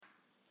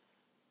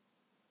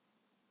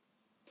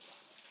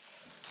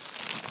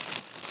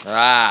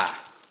It's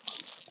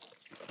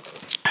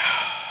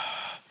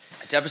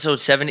episode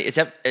 70.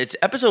 It's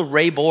episode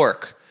Ray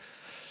Bork.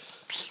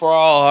 For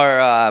all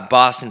our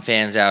Boston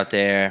fans out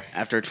there.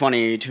 After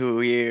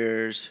 22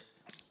 years.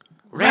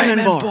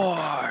 Raymond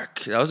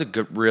Bork. That was a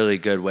really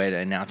good way to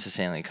announce the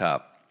Stanley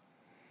Cup.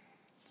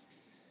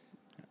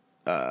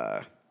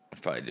 I'll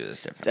probably do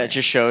this differently. That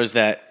just shows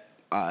that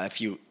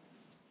if you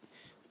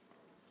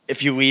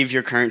leave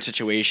your current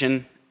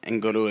situation and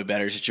go to a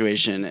better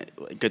situation,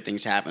 good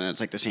things happen.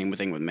 It's like the same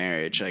thing with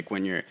marriage. Like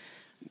when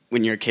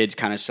your kids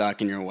kind of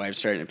suck and your wife's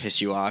starting to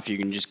piss you off, you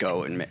can just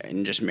go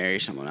and just marry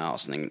someone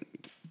else and then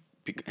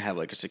have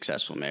like a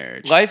successful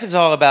marriage. Life is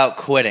all about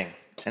quitting,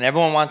 and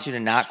everyone wants you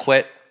to not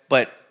quit,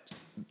 but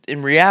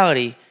in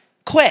reality,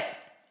 quit.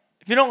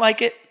 If you don't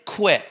like it,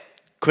 quit.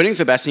 Quitting's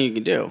the best thing you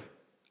can do.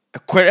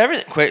 Quit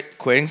everything.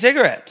 Quitting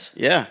cigarettes.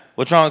 Yeah.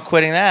 What's wrong with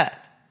quitting that?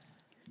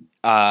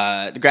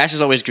 The grass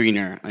is always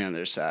greener on the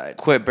other side.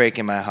 Quit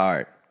breaking my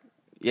heart.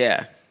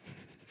 Yeah.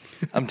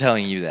 I'm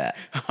telling you that.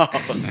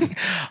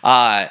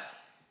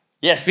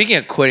 Yeah, speaking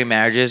of quitting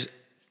marriages,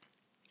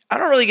 I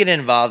don't really get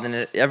involved in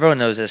it. Everyone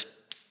knows this.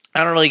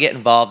 I don't really get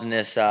involved in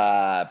this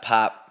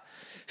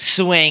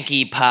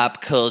swanky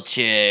pop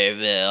culture,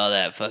 all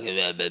that fucking...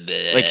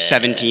 Like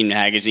 17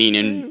 magazine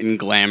and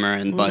Glamour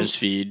and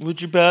BuzzFeed.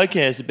 What's your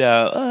podcast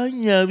about?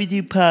 Oh, we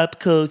do pop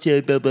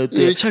culture, blah, blah, blah.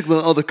 We talk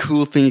about all the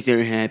cool things that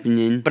are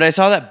happening. But I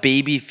saw that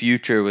Baby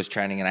Future was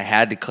trending, and I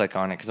had to click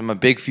on it because I'm a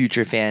big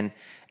Future fan.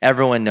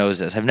 Everyone knows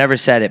this. I've never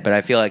said it, but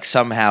I feel like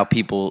somehow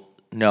people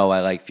know I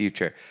like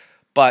Future.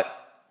 But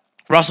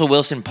Russell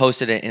Wilson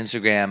posted an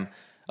Instagram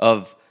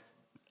of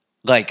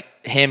like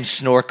him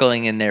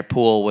snorkeling in their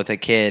pool with a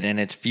kid, and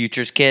it's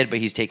Future's kid, but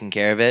he's taking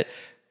care of it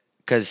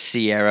because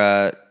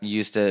Sierra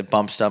used to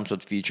bump stumps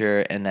with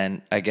Future, and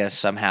then I guess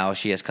somehow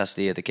she has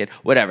custody of the kid.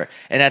 Whatever.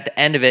 And at the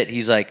end of it,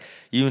 he's like,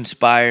 "You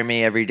inspire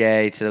me every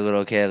day," to the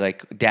little kid,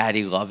 like,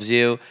 "Daddy loves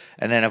you."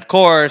 And then, of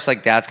course,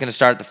 like, that's going to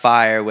start the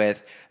fire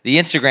with the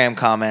Instagram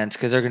comments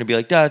because they're going to be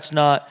like, "That's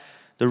not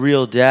the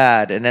real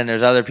dad." And then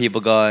there's other people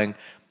going,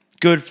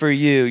 "Good for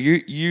you.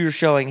 You're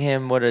showing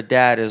him what a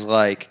dad is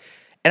like."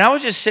 And I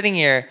was just sitting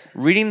here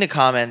reading the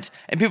comments,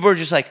 and people were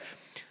just like,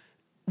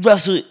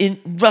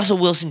 Russell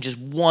Wilson just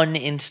won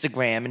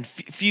Instagram, and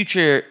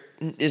Future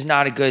is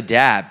not a good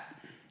dad.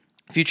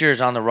 Future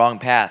is on the wrong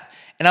path.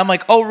 And I'm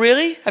like, oh,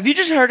 really? Have you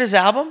just heard his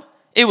album?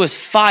 It was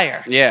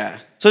fire. Yeah.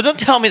 So don't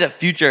tell me that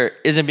Future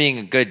isn't being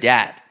a good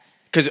dad.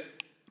 Because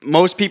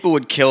most people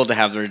would kill to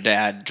have their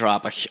dad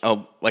drop a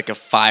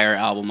fire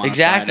album on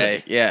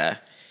Friday. Yeah.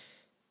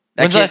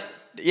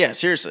 Yeah,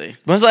 seriously.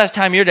 When's the last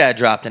time your dad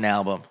dropped an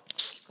album?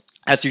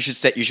 That's you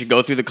should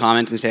go through the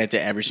comments and say it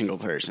to every single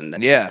person.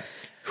 Yeah.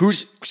 Who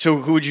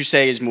would you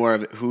say is more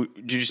of who?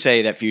 Did you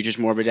say that Future's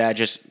more of a dad,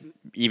 just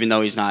even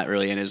though he's not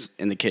really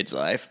in the kid's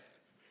life?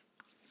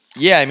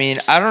 Yeah, I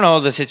mean, I don't know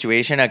the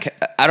situation. I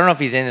don't know if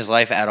he's in his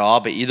life at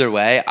all. But either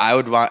way, I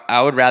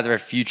would rather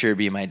Future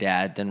be my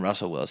dad than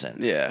Russell Wilson.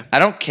 Yeah. I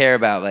don't care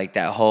about like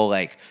that whole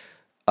like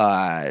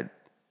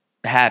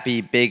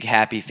big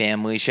happy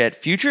family shit.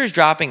 Future is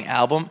dropping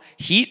album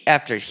heat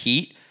after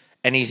heat,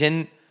 and he's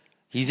in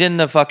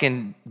the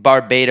fucking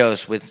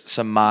Barbados with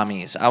some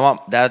mommies. I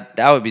want that.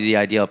 That would be the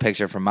ideal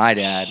picture for my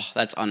dad.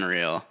 That's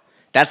unreal.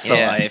 That's the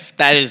life.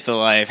 That is the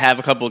life. Have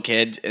a couple of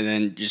kids and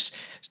then just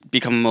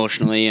become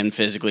emotionally and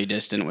physically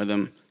distant with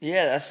them.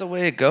 Yeah, that's the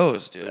way it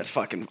goes, dude. That's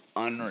fucking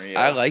unreal.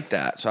 I like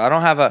that. So I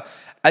don't have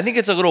I think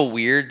it's a little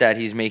weird that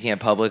he's making it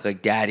public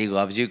like Daddy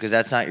loves you because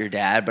that's not your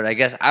dad. But I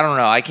guess, I don't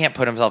know. I can't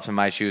put himself in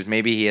my shoes.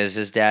 Maybe he is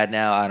his dad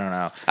now. I don't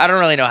know. I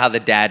don't really know how the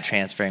dad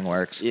transferring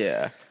works.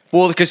 Yeah.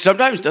 Well, because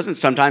sometimes the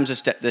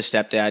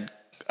stepdad,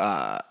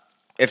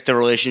 if the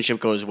relationship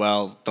goes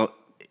well,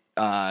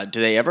 do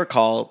they ever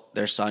call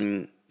their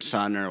son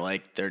or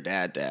like their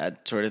dad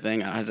sort of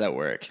thing? How does that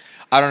work?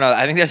 I don't know.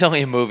 I think that's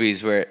only in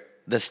movies where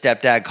the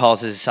stepdad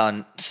calls his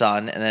son,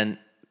 and then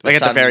like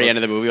at the very end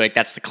of the movie, like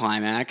that's the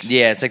climax.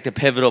 Yeah, it's like the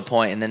pivotal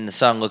point, and then the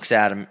son looks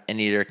at him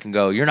and either can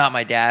go, "You're not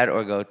my dad,"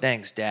 or go,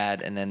 "Thanks,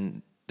 Dad," and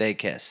then they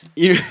kiss.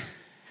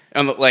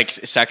 Like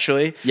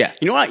sexually? Yeah.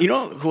 You know what? You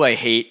know who I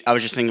hate? I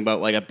was just thinking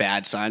about like a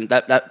bad son.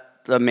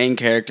 That the main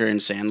character in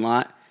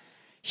Sandlot.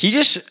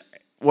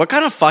 What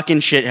kind of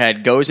fucking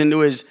shithead goes into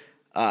his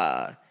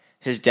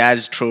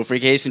dad's trophy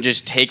case and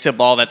just takes a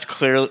ball that's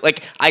clearly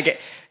like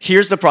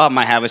here's the problem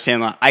I have with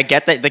Sandlot. I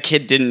get that the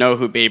kid didn't know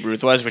who Babe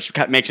Ruth was, which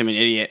makes him an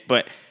idiot,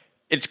 but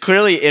it's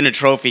clearly in a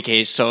trophy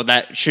case, so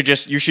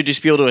you should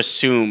just be able to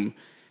assume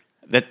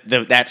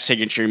that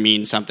signature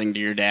means something to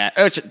your dad.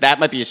 Oh, that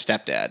might be his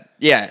stepdad.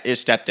 Yeah,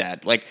 his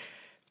stepdad. Like,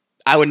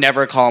 I would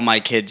never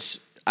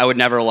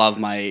love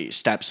my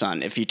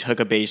stepson if he took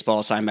a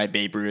baseball signed by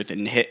Babe Ruth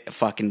and hit a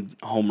fucking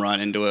home run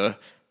into a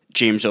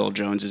James Earl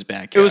Jones's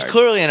backyard. It was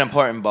clearly an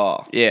important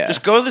ball. Yeah.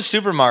 Just go to the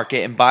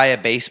supermarket and buy a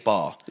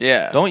baseball.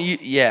 Yeah.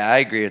 Yeah, I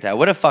agree with that.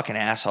 What a fucking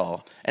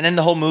asshole. And then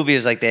the whole movie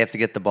is like they have to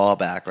get the ball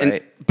back,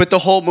 right? But the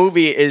whole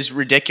movie is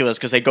ridiculous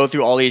because they go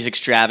through all these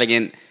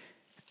extravagant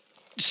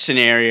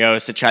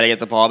scenarios to try to get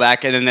the ball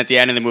back, and then at the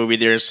end of the movie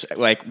there's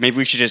like, maybe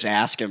we should just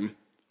ask him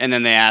And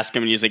then they ask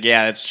him, and he's like,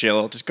 "Yeah, that's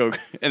chill. Just go."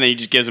 And then he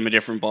just gives him a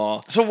different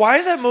ball. So why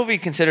is that movie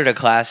considered a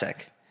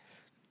classic?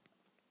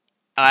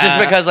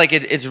 Just because like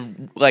it's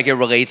like it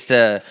relates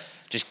to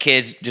just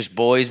kids, just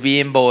boys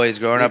being boys,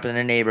 growing up in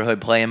a neighborhood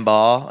playing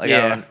ball. Like,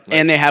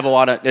 and they have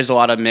there's a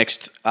lot of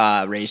mixed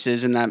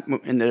races in that,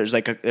 and there's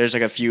like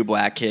a few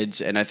black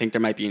kids, and I think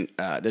there might be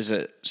there's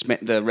the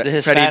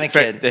Hispanic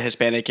kid, the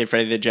Hispanic kid,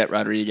 Freddie the Jet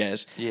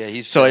Rodriguez. Yeah,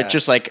 he's so it's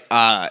just like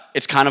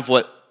it's kind of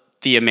what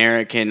the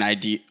American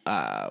idea,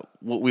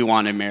 what we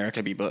want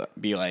America to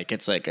be like.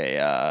 It's like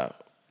a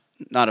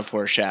not a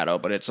foreshadow,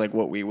 but it's like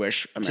what we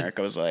wish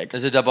America was like.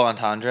 There's a double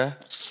entendre.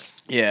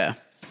 Yeah.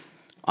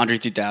 Andre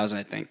 3000,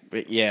 I think.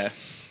 But yeah.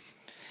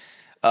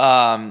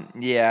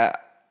 Yeah.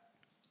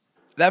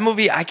 That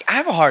movie, I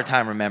have a hard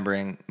time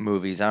remembering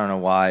movies. I don't know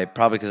why.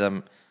 Probably because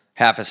I'm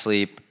half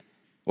asleep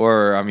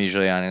or I'm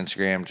usually on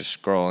Instagram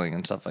just scrolling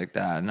and stuff like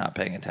that and not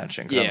paying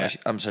attention because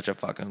I'm such a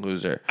fucking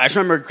loser. I just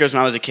remember because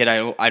when I was a kid,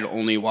 I'd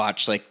only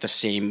watch like the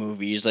same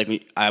movies.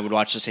 Like I would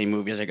watch the same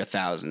movies like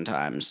 1,000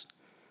 times.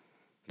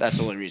 That's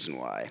the only reason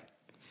why.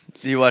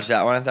 Do you watch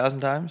that one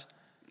 1,000 times?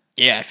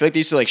 Yeah, I feel like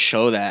they used to like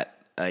show that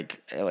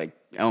like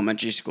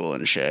elementary school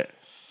and shit.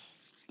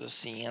 The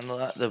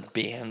Sandlot, the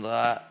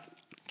Bandlot,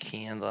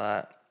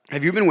 Candlot.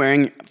 Have you been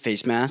wearing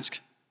face masks?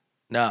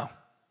 No.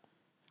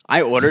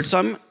 I ordered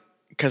some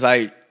because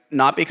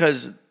not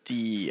because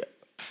the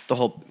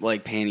whole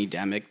like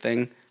pandemic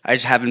thing. I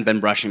just haven't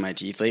been brushing my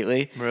teeth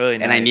lately. Really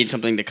nice. And I need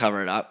something to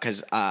cover it up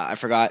because I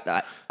forgot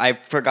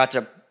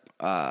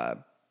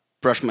to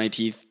brush my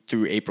teeth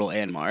through April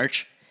and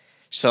March.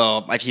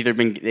 So my teeth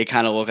they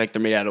kind of look like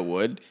they're made out of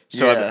wood.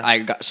 So yeah.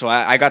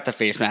 I got the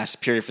face mask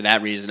purely for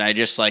that reason. I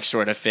just like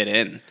sort of fit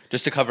in.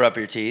 Just to cover up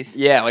your teeth?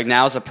 Yeah, like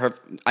now's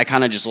I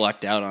kind of just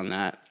lucked out on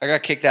that. I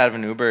got kicked out of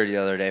an Uber the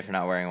other day for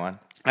not wearing one.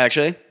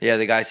 Actually? Yeah,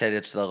 the guy said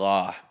it's the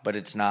law, but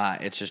it's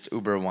not. It's just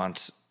Uber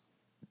wants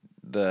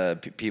the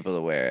people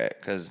to wear it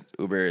because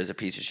Uber is a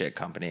piece of shit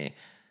company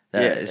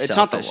that is it's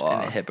not the selfish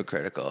law. and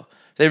hypocritical.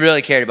 If they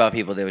really cared about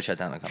people, they would shut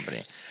down the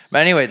company. But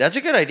anyway, that's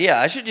a good idea.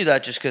 I should do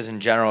that just because in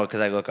general, because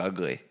I look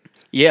ugly.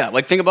 Yeah,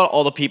 like think about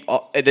all the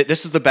people.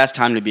 This is the best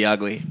time to be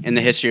ugly in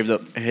the history of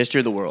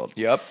the world.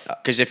 Yep.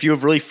 Because if you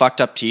have really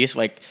fucked up teeth,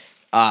 like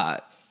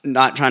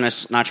not trying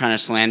to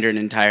slander an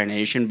entire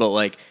nation, but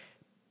like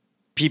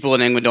people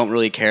in England don't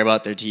really care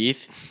about their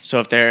teeth. So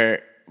if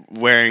they're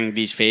wearing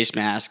these face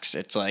masks,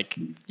 it's like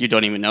you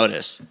don't even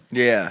notice.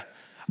 Yeah,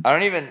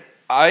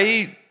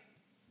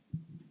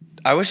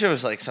 I wish it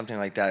was like something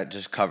like that.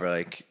 Just cover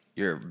like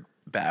your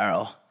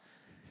barrel.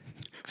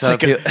 So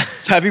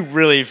that'd be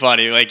really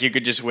funny. Like you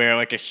could just wear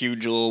like a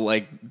huge little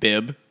like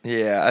bib.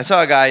 Yeah, I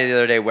saw a guy the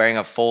other day wearing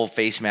a full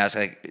face mask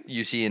like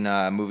you see in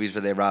movies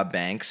where they rob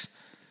banks.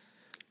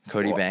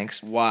 Cody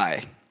Banks.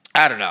 Why?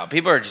 I don't know.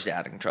 People are just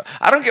out of control.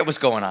 I don't get what's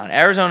going on.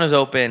 Arizona's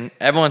open.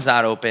 Everyone's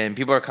not open.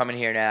 People are coming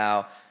here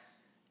now.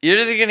 You're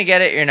either going to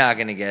get it or you're not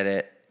going to get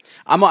it.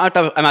 I'm at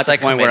the like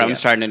point where I'm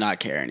starting to not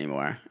care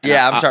anymore.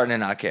 Yeah, I'm starting to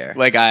not care.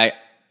 Like I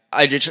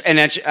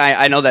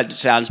know that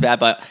sounds bad,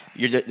 but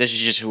this is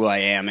just who I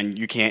am, and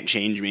you can't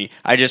change me.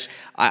 I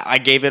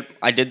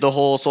did the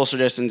whole social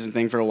distancing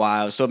thing for a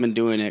while. I've still been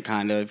doing it,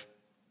 kind of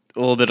a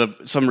little bit of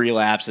some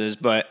relapses,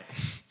 but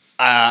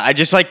I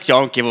just like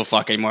don't give a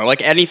fuck anymore.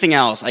 Like anything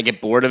else, I get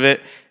bored of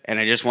it, and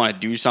I just want to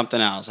do something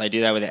else. I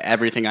do that with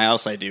everything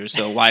else I do.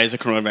 So why is the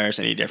coronavirus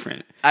any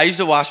different? I used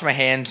to wash my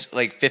hands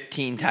like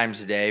 15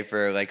 times a day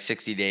for like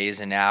 60 days,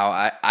 and now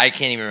I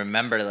can't even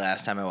remember the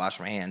last time I washed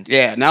my hands.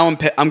 Yeah, now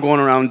I'm going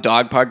around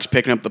dog parks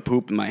picking up the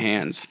poop in my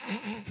hands.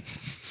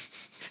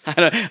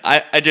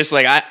 I just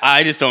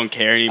don't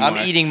care anymore.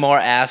 I'm eating more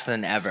ass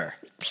than ever.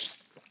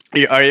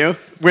 Are you?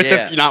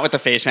 Not with the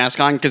face mask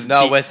on?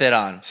 With it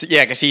on.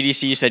 Yeah, because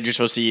CDC said you're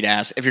supposed to eat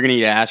ass. If you're going to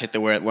eat ass, you have to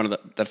wear one of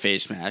the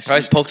face masks. I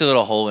just poked a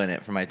little hole in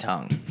it for my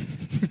tongue.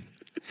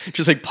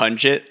 Just like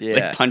punch it? Yeah.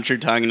 Like punch your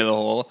tongue into the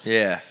hole?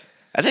 Yeah.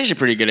 That's actually a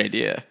pretty good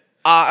idea.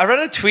 I read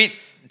a tweet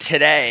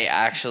today,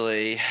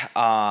 actually,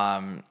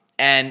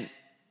 and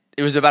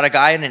it was about a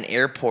guy in an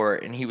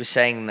airport, and he was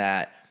saying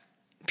that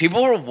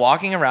people were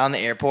walking around the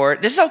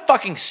airport. This is how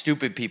fucking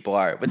stupid people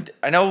are. But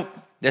I know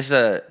this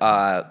is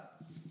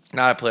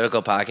not a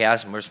political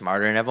podcast, and we're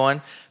smarter than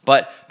everyone,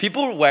 but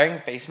people were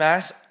wearing face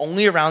masks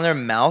only around their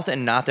mouth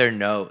and not their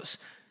nose.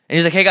 And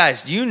he's like, hey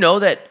guys, do you know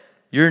that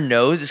your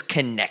nose is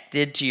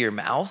connected to your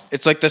mouth?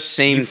 It's like the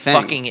same thing.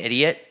 Fucking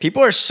idiot.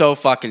 People are so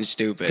fucking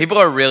stupid. People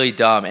are really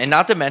dumb. And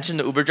not to mention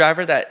the Uber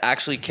driver that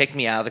actually kicked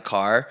me out of the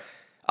car,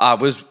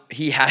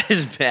 he had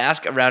his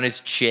mask around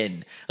his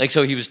chin. Like,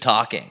 so he was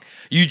talking.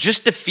 You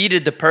just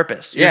defeated the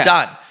purpose. You're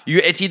done.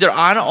 It's either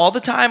on all the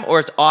time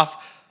or it's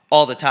off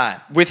all the time.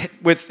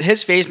 With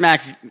his face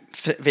mask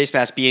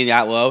being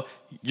that low,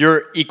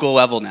 you're equal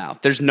level now.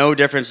 There's no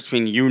difference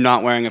between you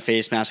not wearing a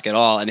face mask at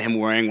all and him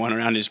wearing one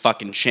around his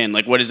fucking chin.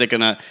 Like, what is it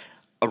gonna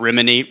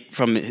eliminate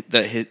from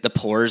the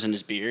pores in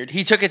his beard?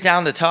 He took it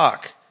down to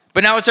talk,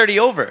 but now it's already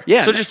over.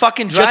 Yeah, so just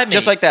fucking drive me,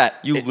 just like that,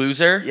 you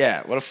loser.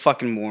 Yeah, what a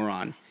fucking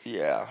moron.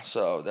 Yeah.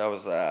 So that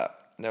was that.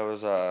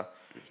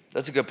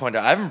 That's a good point.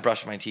 I haven't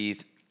brushed my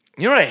teeth.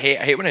 You know what I hate?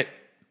 I hate when it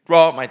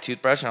throw out my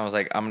toothbrush, and I was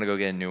like, I'm gonna go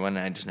get a new one,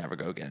 and I just never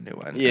go get a new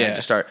one. Yeah.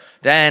 And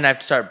then I have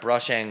to start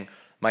brushing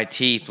my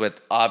teeth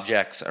with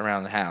objects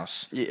around the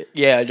house.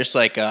 Yeah, just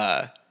like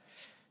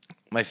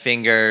My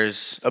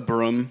fingers, a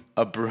broom.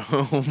 a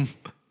broom.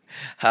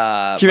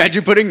 Can you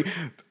imagine putting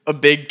a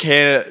big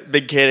can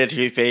of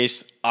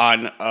toothpaste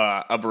on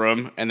a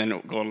broom and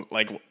then going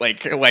like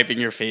wiping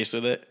your face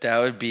with it? That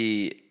would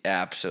be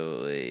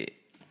absolutely.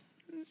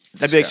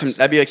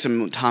 That'd be like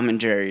some Tom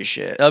and Jerry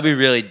shit. That'll be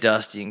really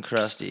dusty and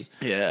crusty.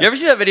 Yeah. You ever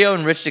see that video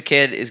when Rich the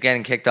Kid is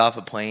getting kicked off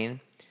a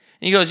plane?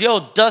 And he goes,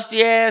 "Yo,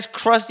 dusty ass,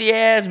 crusty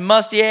ass,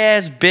 musty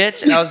ass,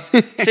 bitch." And I was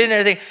sitting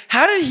there thinking,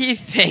 how did he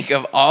think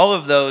of all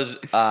of those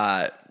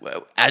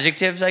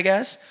adjectives, I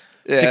guess,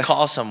 to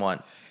call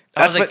someone?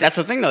 That's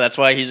the thing, though. That's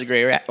why he's a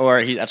great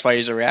that's why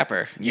he's a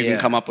rapper. You can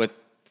come up with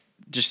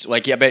just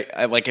like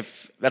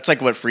if that's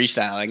like what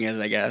freestyling is,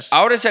 I guess.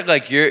 I would have said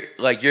like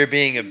you're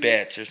being a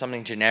bitch or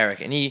something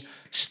generic. And he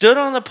stood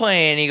on the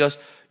plane and he goes,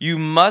 "You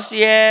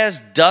musty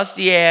ass,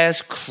 dusty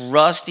ass,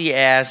 crusty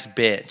ass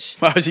bitch."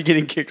 Why was he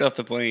getting kicked off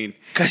the plane?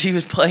 Because he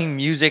was playing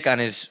music on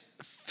his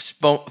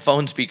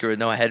phone speaker with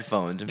no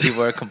headphones and people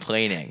were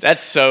complaining.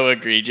 That's so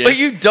egregious. But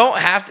you don't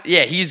have to.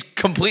 Yeah, he's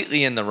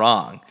completely in the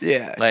wrong.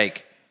 Yeah.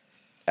 Like,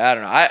 I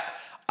don't know.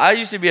 I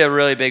used to be a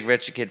really big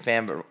Rich the Kid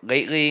fan, but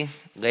lately,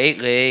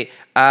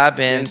 I've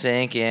been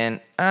thinking,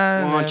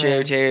 I want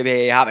you to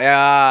be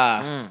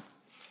happy.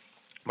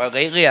 But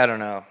lately, I don't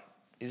know.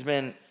 He's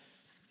been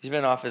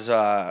off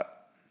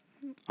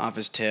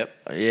his tip.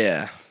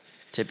 Yeah,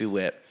 tippy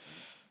whip.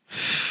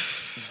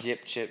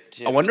 Jip, chip,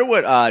 chip. I wonder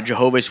what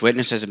Jehovah's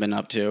Witnesses have been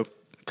up to,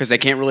 because they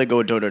can't really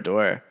go door to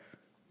door.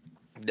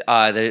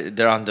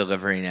 They're on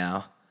delivery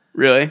now.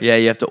 Really? Yeah,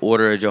 you have to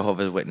order a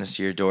Jehovah's Witness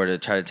to your door to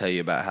try to tell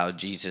you about how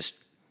Jesus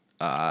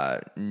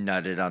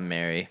nutted on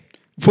Mary.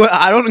 Well,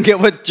 I don't get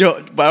what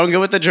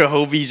the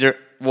Jehovah's are,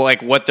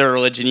 like what their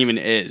religion even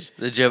is.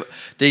 They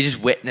just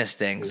witness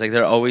things. Like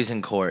they're always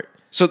in court.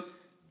 So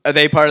are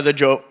they part of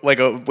the like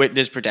a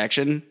witness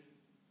protection?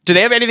 Do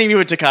they have anything to do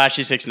with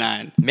Tekashi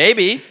 6ix9ine?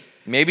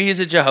 Maybe he's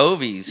a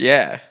Jehovah's.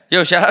 Yeah.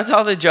 Yo, shout out to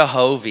all the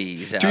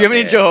Jehovah's. Do you have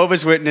any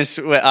Jehovah's Witness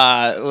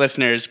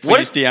listeners?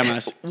 Please DM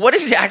us. What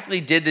exactly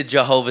did the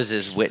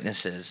Jehovah's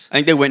Witnesses? I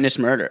think they witnessed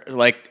murder.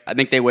 Like, I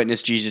think they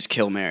witnessed Jesus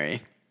kill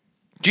Mary.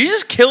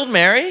 Jesus killed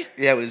Mary?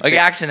 Yeah, with his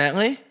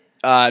accidentally?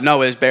 No,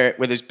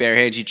 with his bare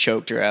hands, he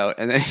choked her out,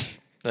 and then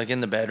like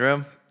in the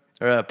bedroom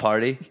or at a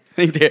party.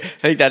 I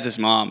think that's his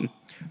mom.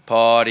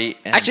 Party.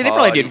 Actually, they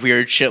probably did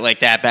weird shit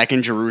like that back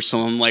in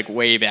Jerusalem, like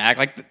way back.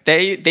 Like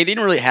they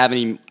didn't really have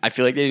any. I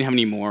feel like they didn't have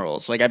any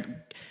morals. Like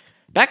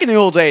back in the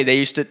old day, there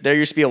used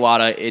to be a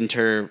lot of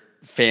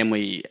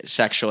inter-family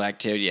sexual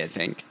activity, I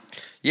think.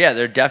 Yeah,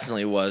 there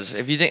definitely was.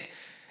 If you think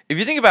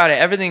about it,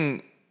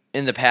 everything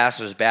in the past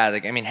was bad.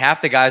 Like, I mean,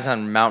 half the guys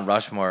on Mount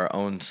Rushmore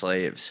owned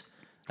slaves,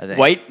 I think.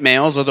 White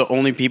males are the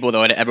only people that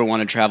would ever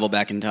want to travel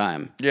back in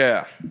time.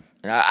 Yeah.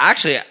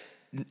 Actually,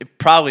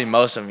 probably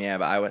most of them, yeah,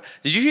 but I would.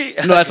 Did you?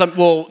 No, that's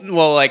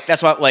like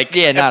that's what like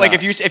yeah, not like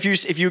us.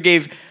 if you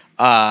gave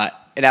an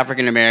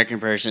African American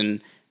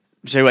person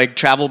say like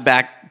travel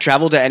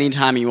to any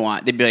time you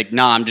want, they'd be like,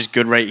 nah, I'm just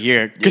good right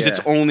here because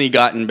it's only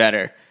gotten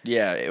better.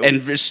 Yeah,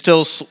 and it's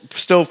still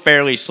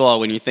fairly slow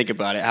when you think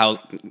about it. How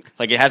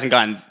like it hasn't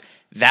gotten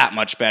that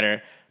much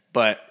better,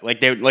 but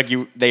like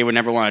they would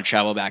never want to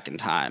travel back in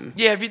time.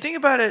 Yeah, if you think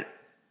about it,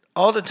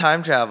 all the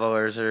time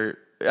travelers are.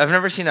 I've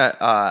never seen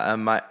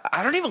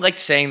I don't even like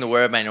saying the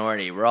word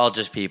minority. We're all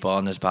just people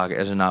on this podcast.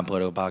 It's a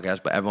non-political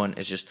podcast, but everyone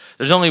is just.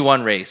 There's only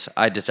one race.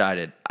 I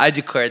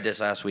declared this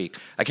last week.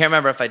 I can't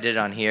remember if I did it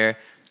on here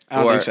I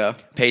don't or think so.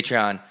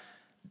 Patreon.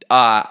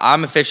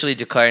 I'm officially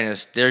declaring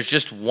this. There's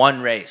just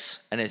one race,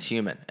 and it's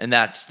human, and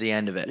that's the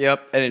end of it.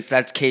 Yep, and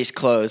that's case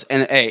closed.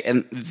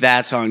 And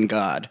that's on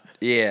God.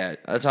 Yeah,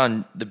 that's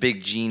on the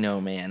big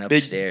Gino man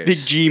upstairs.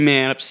 Big G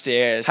man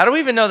upstairs. How do we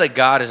even know that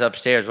God is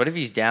upstairs? What if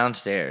he's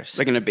downstairs?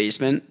 Like in a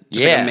basement?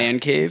 Just like a man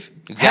cave?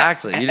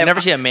 Exactly. You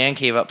never see a man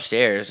cave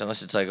upstairs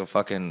unless it's like a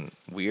fucking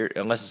weird.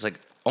 Unless it's like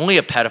only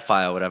a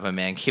pedophile would have a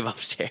man cave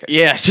upstairs.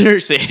 Yeah,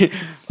 seriously.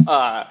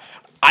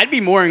 I'd be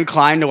more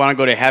inclined to want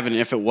to go to heaven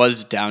if it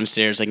was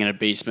downstairs, like in a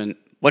basement.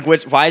 Like,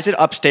 why is it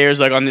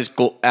upstairs, like on this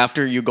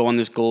after you go on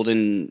this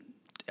golden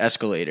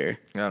escalator?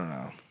 I don't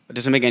know. It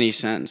doesn't make any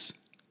sense.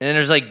 And then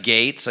there's like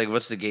gates. Like,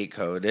 what's the gate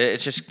code?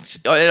 It's just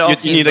it all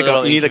seems you need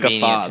like a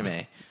fob to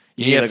me.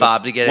 You need a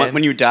fob to get in.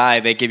 When you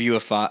die, they give you a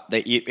fob.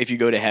 If you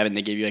go to heaven,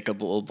 they give you like a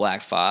little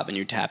black fob, and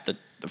you tap the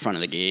front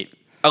of the gate.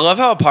 I love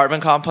how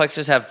apartment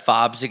complexes have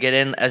fobs to get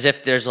in, as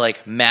if there's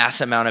like mass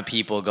amount of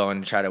people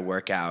going to try to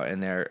work out in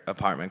their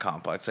apartment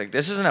complex. Like,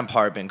 this is an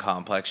apartment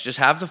complex. Just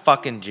have the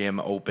fucking gym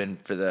open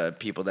for the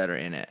people that are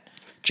in it.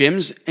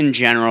 Gyms in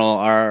general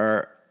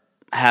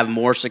have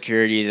more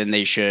security than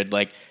they should.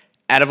 Like,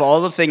 out of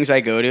all the things I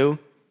go to,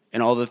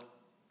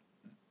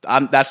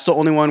 and that's the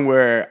only one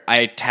where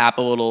I tap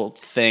a little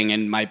thing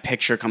and my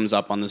picture comes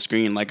up on the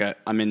screen like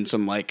I'm in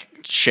some like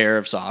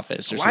sheriff's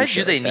office or something. Why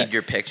do they need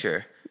your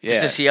picture? Yeah.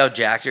 Just to see how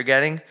jacked you're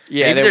getting?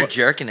 Yeah, Maybe they're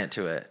jerking it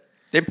to it.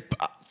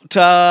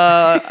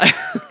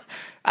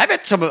 I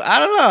bet I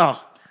don't know.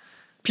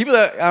 People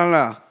that, I don't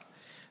know.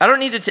 I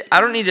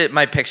don't need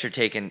my picture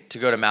taken to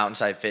go to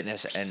Mountainside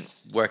Fitness and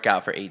work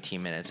out for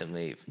 18 minutes and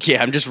leave.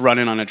 Yeah, I'm just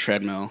running on a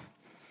treadmill.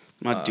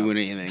 I'm not doing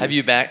anything. Have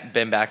you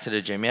been back to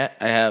the gym yet?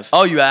 I have.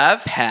 Oh, you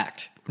have?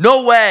 Packed.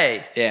 No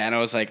way. Yeah, and I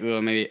was like,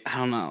 well, maybe, I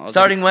don't know.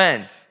 Starting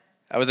when?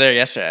 I was there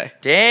yesterday.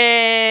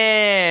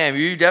 Damn,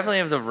 you definitely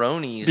have the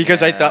Ronies.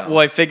 Because now. I thought,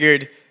 I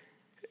figured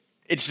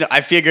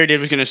it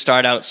was going to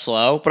start out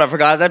slow, but I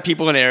forgot that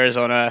people in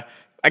Arizona,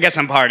 I guess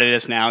I'm part of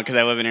this now because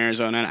I live in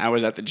Arizona and I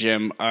was at the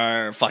gym,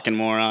 are fucking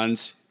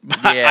morons.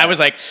 Yeah. I was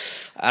like,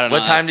 I don't know.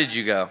 What time did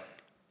you go?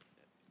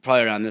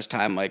 Probably around this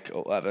time, like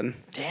 11.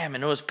 Damn,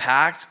 and it was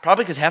packed?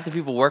 Probably because half the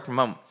people work from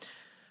home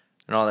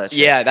and all that shit.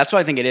 Yeah, that's what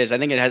I think it is. I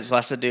think it has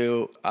less to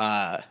do,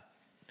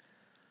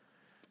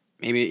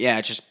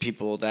 it's just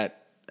people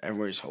that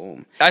everybody's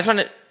home. I just want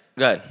to,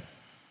 go ahead.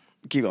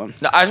 Keep going.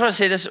 No, I just want to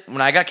say this.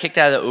 When I got kicked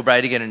out of the Uber, I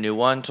had to get a new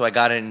one. So I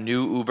got a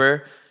new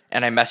Uber,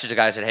 and I messaged the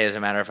guy and said, hey, does it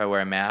matter if I wear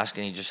a mask?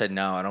 And he just said,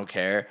 no, I don't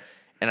care.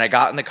 And I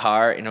got in the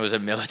car, and it was a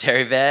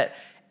military vet,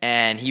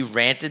 and he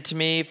ranted to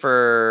me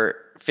for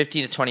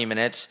 15 to 20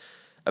 minutes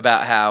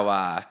about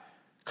how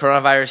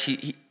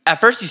coronavirus,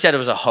 at first he said it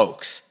was a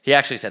hoax. He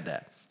actually said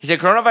that. He said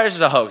coronavirus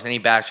is a hoax, and he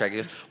backtracked.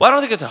 He goes, well, I don't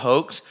think it's a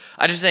hoax.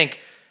 I just think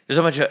there's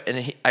a bunch of,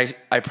 and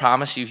I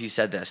promise you he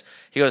said this.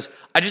 He goes,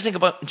 I just think a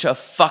bunch of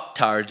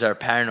fucktards are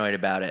paranoid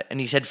about it. And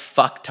he said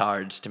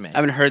fucktards to me. I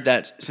haven't heard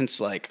that since,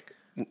 like,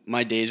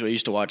 my days where I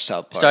used to watch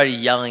South Park. Started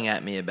yelling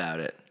at me about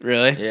it.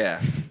 Really?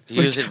 Yeah. He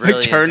was really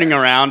like turning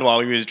intense. around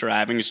while he was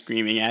driving,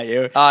 screaming at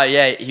you.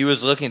 Yeah, he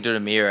was looking through the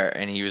mirror,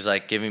 and he was,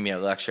 like, giving me a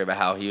lecture about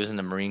how he was in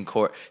the Marine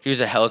Corps. He was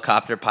a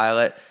helicopter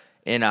pilot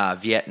in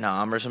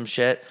Vietnam or some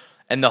shit.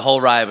 And the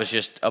whole ride was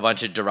just a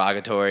bunch of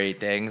derogatory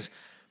things.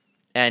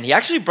 And he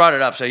actually brought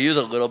it up, so he was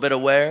a little bit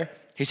aware.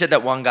 He said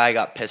that one guy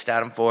got pissed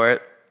at him for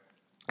it,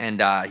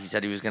 and he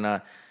said he was going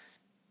to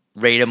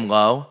rate him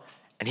low.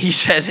 And he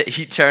said that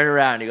he turned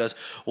around and he goes,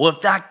 well,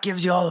 if that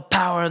gives you all the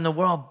power in the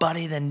world,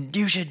 buddy, then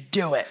you should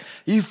do it.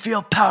 You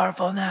feel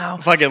powerful now.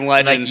 Fucking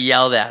legend. And, like,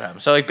 yelled at him.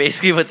 So, like,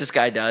 basically what this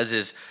guy does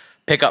is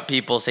pick up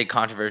people, say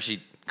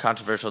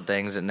controversial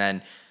things, and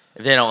then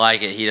if they don't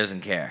like it, he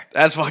doesn't care.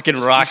 That's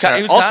fucking rock star.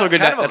 He was Also, kind of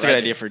that's a good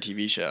idea for a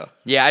TV show.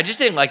 Yeah, I just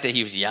didn't like that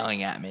he was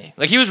yelling at me.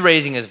 Like, he was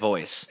raising his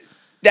voice.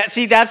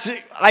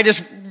 I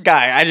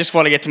just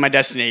want to get to my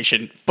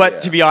destination.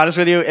 But to be honest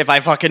with you, if I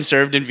fucking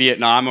served in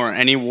Vietnam or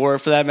any war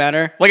for that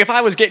matter, like if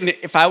I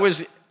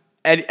was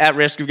at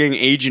risk of getting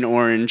Agent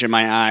Orange in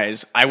my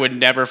eyes, I would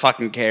never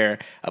fucking care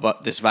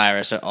about this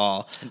virus at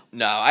all.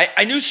 No,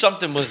 I knew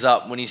something was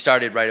up when he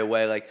started right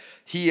away. Like,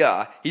 he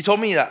told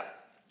me that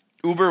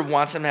Uber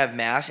wants him to have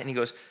masks, and he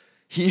goes,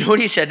 you know what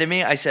he said to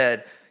me?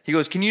 He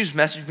goes, can you just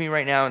message me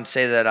right now and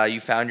say that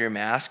you found your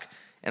mask?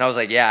 And I was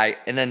like, yeah.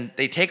 And then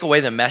they take away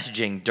the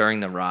messaging during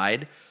the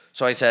ride.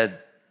 So I said,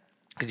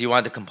 because he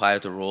wanted to comply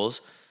with the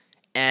rules.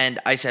 And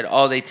I said,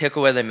 oh, they took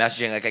away the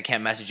messaging, like I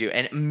can't message you.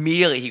 And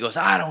immediately he goes,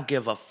 I don't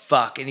give a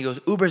fuck. And he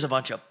goes, Uber's a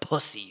bunch of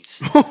pussies.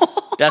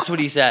 That's what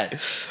he said.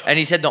 And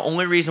he said the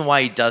only reason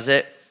why he does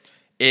it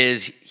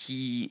is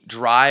he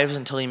drives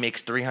until he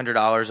makes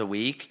 $300 a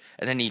week,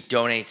 and then he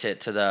donates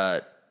it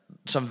to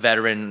some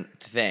veteran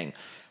thing.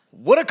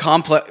 What a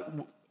complex...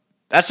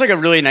 That's like a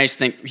really nice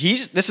thing.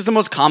 This is the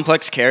most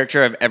complex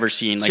character I've ever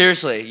seen. Like,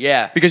 seriously,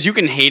 yeah. Because you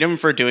can hate him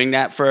for doing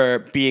that, for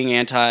being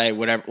anti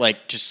whatever,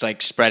 like just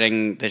like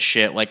spreading this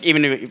shit. Like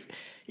even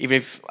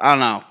if I don't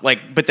know,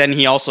 like, but then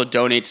he also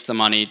donates the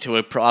money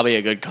to probably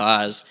a good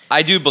cause.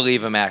 I do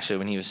believe him actually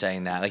when he was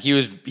saying that. Like he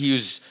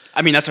was.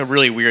 I mean, that's a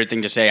really weird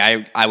thing to say.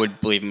 I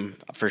would believe him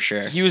for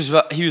sure. He was.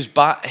 Wow!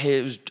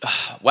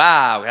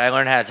 I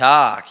learned how to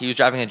talk. He was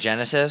driving a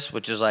Genesis,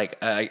 which is like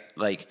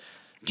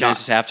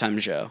Genesis halftime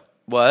show.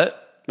 What?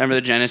 Remember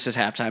the Genesis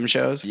halftime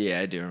shows? Yeah,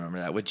 I do remember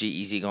that. With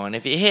G-Eazy going,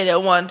 if you hit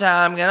it one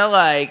time, I'm going to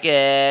like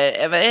it.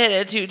 If I hit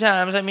it 2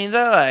 times, that means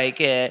I like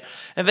it.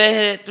 If I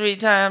hit it 3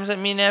 times, I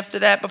mean after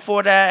that,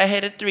 before that, I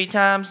hit it 3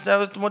 times. That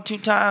was 2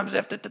 times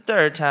after the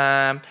 3rd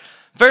time.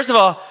 First of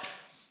all,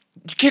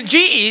 can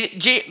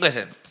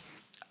listen,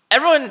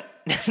 everyone,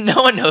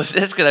 no one knows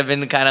this because I've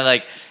been kind of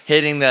like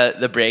hitting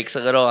the brakes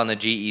a little on the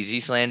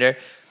G-Eazy slander.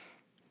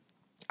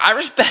 I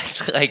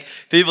respect like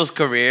people's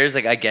careers,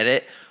 like I get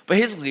it. But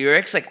his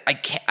lyrics, like,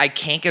 I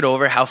can't get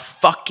over how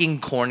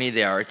fucking corny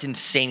they are. It's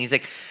insane. He's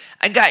like,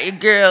 I got your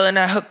girl and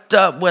I hooked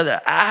up with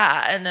her,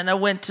 and then I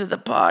went to the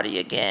party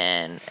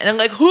again. And I'm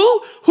like,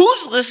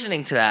 who's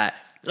listening to that?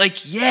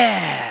 Like,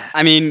 yeah.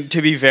 I mean,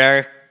 to be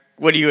fair,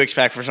 what do you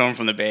expect for someone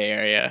from the Bay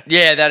Area?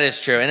 Yeah, that is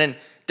true. And then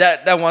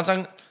that one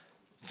song,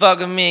 fuck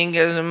with me and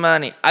get some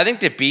money. I think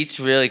the beat's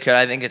really good.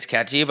 I think it's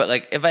catchy. But,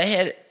 like, if I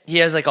hit... He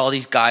has, like, all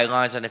these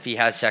guidelines on if he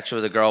has sex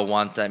with a girl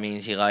once, that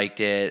means he liked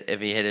it. If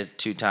he hit it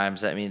 2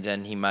 times, that means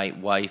then he might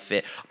wife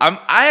it.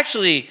 I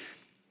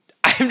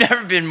I've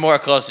never been more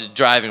close to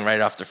driving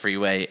right off the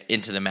freeway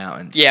into the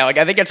mountains. Yeah, like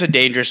I think that's a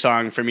dangerous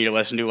song for me to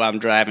listen to while I'm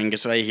driving,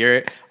 because when I hear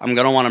it, I'm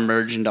gonna want to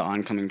merge into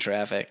oncoming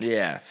traffic.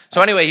 Yeah.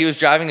 So anyway, he was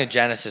driving a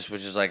Genesis,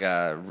 which is like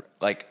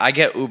I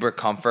get Uber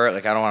Comfort.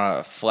 Like I don't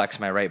want to flex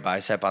my right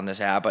bicep on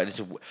this app, but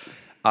it's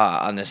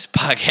on this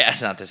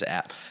podcast, not this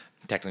app.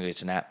 Technically,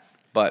 it's an app,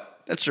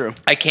 but That's true.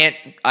 I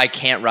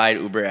can't ride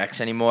Uber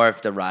X anymore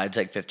if the ride's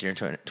like 15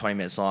 or 20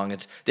 minutes long.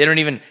 They don't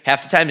even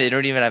half the time they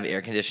don't even have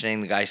air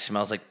conditioning. The guy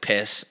smells like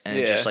piss and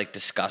it's just like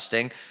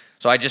disgusting.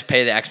 So I just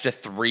pay the extra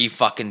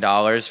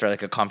 $3 for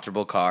like a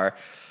comfortable car.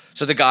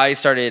 So the guy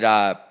started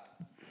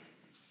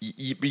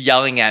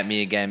yelling at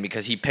me again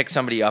because he picked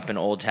somebody up in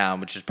Old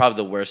Town, which is probably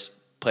the worst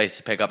place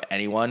to pick up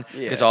anyone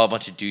because all a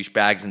bunch of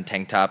douchebags and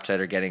tank tops that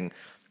are getting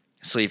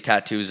sleeve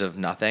tattoos of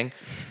nothing,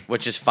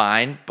 which is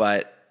fine,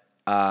 but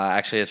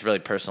actually it's really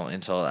personal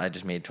insult I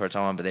just made towards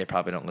someone, but they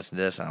probably don't listen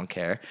to this. I don't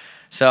care.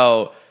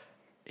 So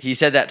he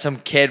said that some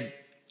kid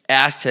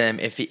asked him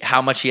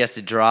how much he has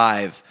to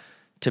drive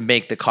to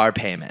make the car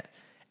payment.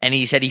 And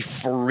he said he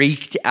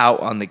freaked out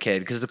on the kid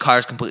because the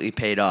car's completely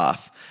paid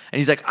off. And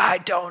he's like, I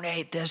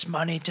donate this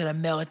money to the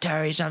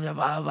military, something,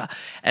 blah, blah, blah.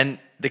 And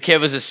the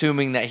kid was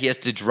assuming that he has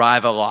to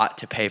drive a lot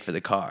to pay for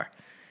the car.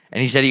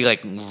 And he said he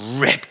like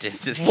ripped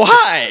into the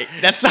Why?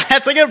 That's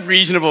like a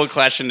reasonable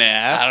question to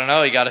ask. I don't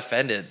know. He got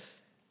offended.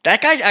 That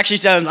guy actually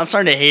sounds. I'm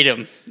starting to hate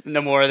him.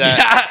 The more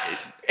that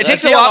it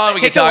takes a lot. It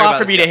takes a lot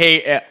for me to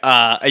hate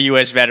a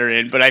U.S.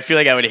 veteran, but I feel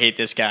like I would hate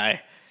this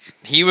guy.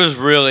 He was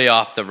really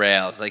off the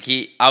rails. Like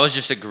I was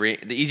just agreeing.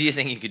 The easiest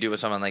thing you could do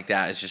with someone like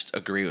that is just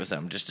agree with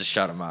him, just to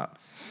shut him up.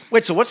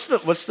 Wait, so what's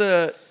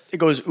the? It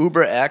goes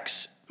Uber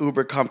X,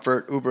 Uber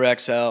Comfort, Uber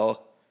XL,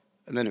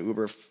 and then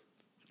Uber.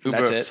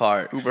 That's it.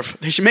 Fart. Uber.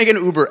 They should make an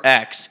Uber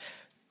X,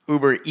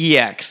 Uber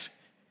EX,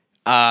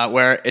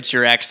 where it's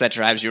your ex that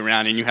drives you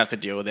around and you have to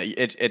deal with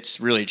it. It's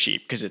really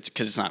cheap because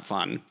it's not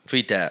fun.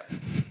 Tweet that.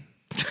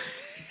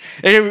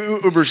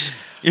 Uber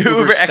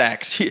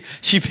X.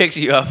 She picks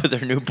you up with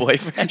her new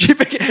boyfriend.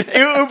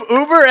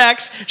 Uber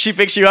X. She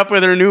picks you up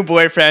with her new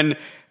boyfriend,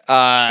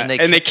 and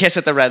they kiss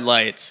at the red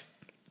lights.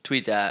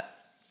 Tweet that.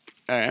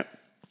 All right.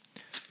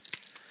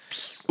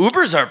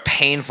 Ubers are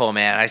painful,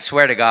 man. I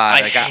swear to God.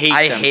 I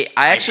hate them.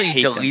 I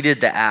actually deleted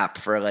the app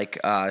for like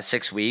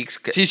 6 weeks.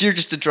 It's easier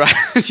just to drive.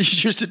 It's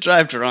easier to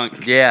drive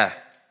drunk. Yeah.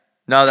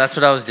 No, that's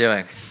what I was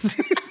doing.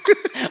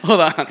 Hold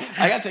on.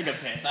 I gotta take a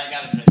piss. I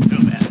gotta piss so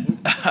bad.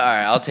 All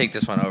right, I'll take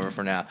this one over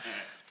for now.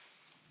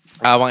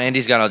 While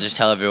Andy's gone, I'll just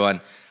tell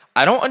everyone.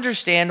 I don't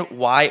understand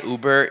why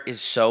Uber is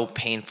so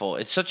painful.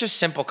 It's such a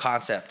simple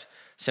concept,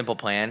 simple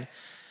plan.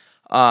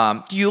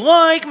 Do you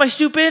like my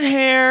stupid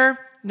hair?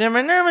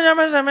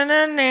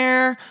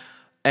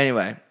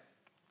 Anyway.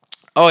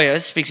 Oh, yeah,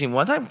 this speaks to me.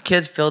 One time,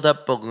 kids filled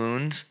up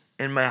balloons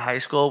in my high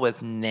school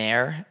with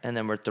Nair, and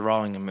then were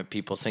throwing them at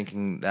people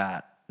thinking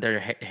that their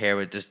hair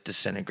would just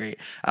disintegrate.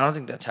 I don't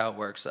think that's how it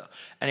works, though.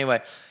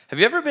 Anyway, have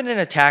you ever been in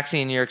a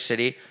taxi in New York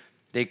City?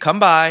 They come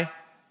by,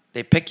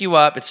 they pick you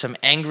up. It's some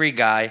angry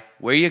guy.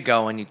 Where you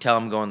going? You tell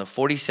him going to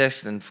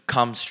 46th and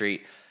Cum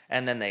Street,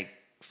 and then they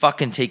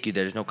fucking take you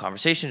there. There's no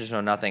conversation. There's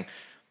no nothing.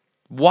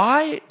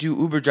 Why do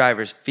Uber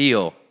drivers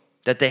feel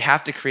that they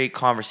have to create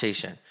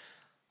conversation?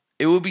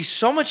 It would be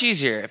so much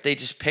easier if they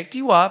just picked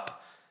you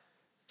up,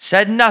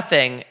 said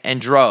nothing, and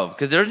drove.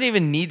 Because there doesn't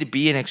even need to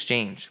be an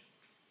exchange.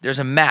 There's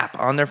a map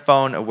on their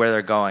phone of where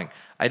they're going.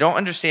 I don't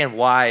understand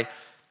why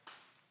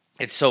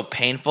it's so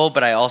painful,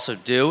 but I also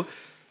do.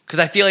 Because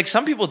I feel like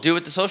some people do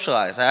it to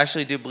socialize. I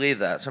actually do believe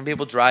that. Some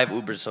people drive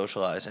Uber to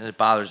socialize, and it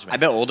bothers me. I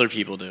bet older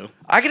people do.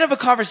 I can have a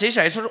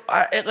conversation.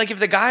 Like if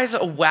the guy's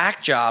a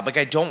whack job, like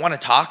I don't want to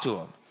talk to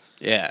him.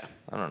 Yeah.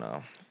 I don't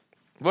know.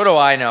 What do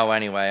I know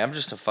anyway? I'm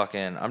just a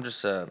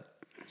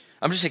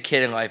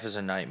kid and life is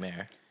a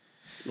nightmare.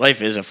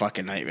 Life is a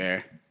fucking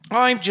nightmare.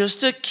 I'm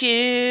just a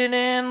kid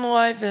and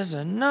life is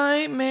a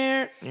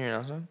nightmare. You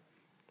know something?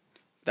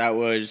 That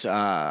was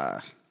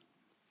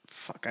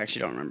fuck, I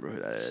actually don't remember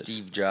who that is.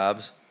 Steve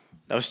Jobs.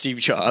 That was Steve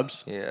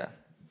Jobs. Yeah.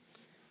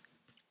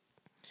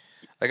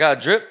 I got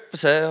a drip for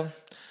sale.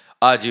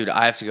 Dude,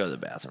 I have to go to the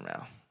bathroom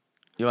now.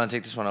 You want to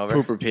take this one over?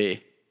 Poop or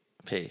pee?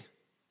 Pee.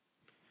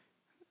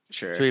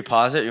 Sure. Should we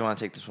pause it or you want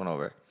to take this one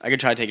over? I could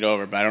try to take it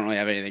over, but I don't really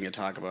have anything to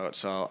talk about,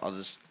 so I'll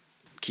just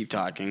keep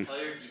talking. Tell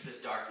your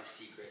deepest, darkest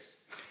secrets.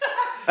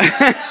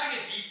 Having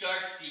a deep,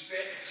 dark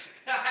secret?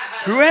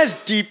 Who has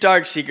deep,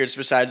 dark secrets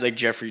besides, like,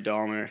 Jeffrey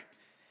Dahmer?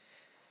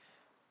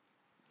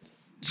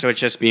 So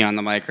it's just me on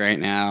the mic right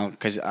now,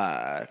 because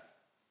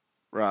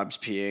Rob's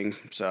peeing.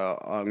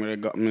 So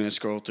I'm gonna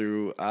scroll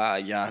through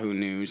Yahoo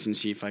News and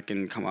see if I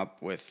can come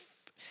up with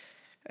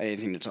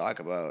anything to talk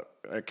about.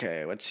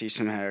 Okay, let's see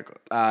some hair.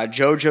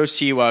 JoJo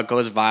Siwa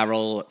goes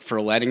viral for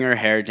letting her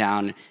hair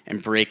down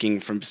and breaking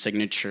from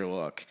signature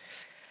look.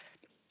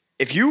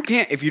 If you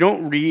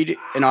don't read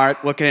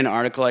look at an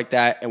article like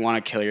that and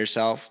want to kill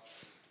yourself,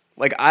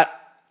 like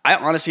I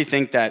honestly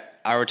think that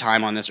our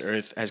time on this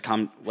earth has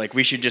come. Like,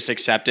 we should just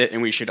accept it,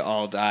 and we should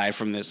all die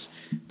from this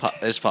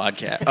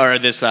podcast or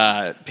this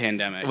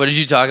pandemic. What did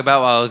you talk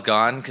about while I was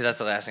gone? Because that's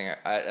the last thing.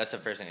 That's the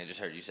first thing I just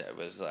heard you say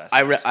was the last.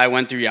 I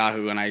went through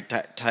Yahoo and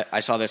I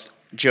saw this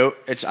Joe.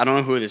 I don't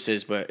know who this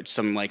is, but it's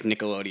some like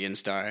Nickelodeon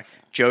star.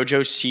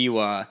 JoJo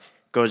Siwa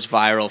goes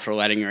viral for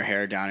letting her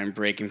hair down and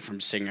breaking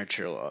from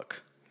signature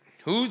look.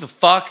 Who the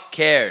fuck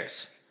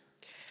cares?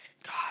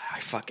 God, I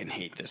fucking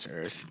hate this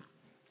earth.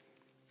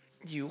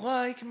 You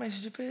like my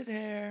stupid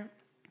hair?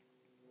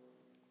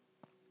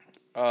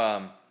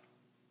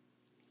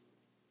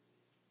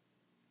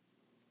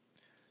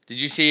 Did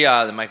you see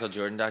the Michael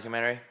Jordan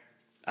documentary?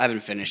 I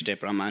haven't finished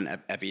it, but I'm on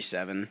Epi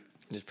 7.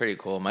 It's pretty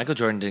cool. Michael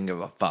Jordan didn't give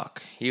a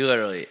fuck. He's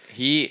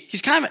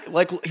kind of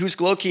like, he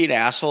was low-key an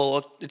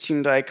asshole, it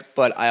seemed like,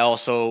 but I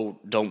also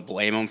don't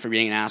blame him for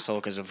being an asshole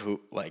because of who,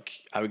 like,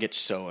 I would get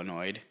so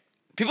annoyed.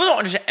 People don't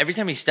understand. Every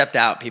time he stepped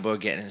out, people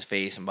would get in his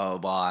face and blah, blah,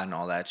 blah, and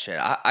all that shit.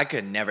 I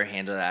could never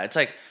handle that. It's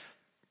like,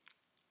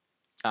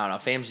 I don't know,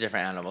 fame's a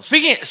different animal.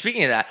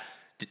 Speaking of that,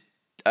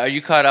 are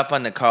you caught up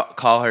on the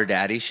call her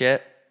daddy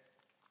shit?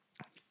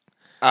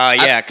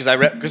 Yeah,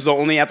 because the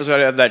only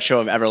episode of that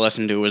show I've ever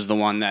listened to was the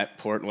one that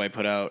Portnoy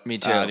put out. Me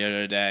too. The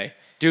other day.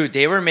 Dude,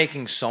 they were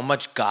making so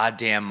much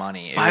goddamn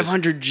money.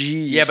 500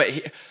 G's. Yeah, but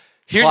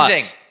here's the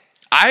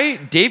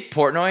thing. Dave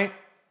Portnoy,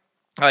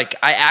 like,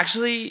 I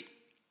actually,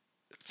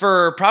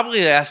 for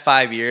probably the last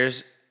 5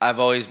 years, I've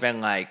always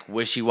been like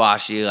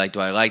wishy-washy. Like,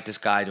 do I like this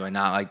guy? Do I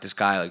not like this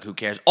guy? Like, who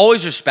cares?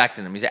 Always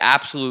respecting him. He's an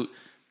absolute,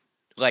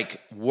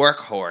 like,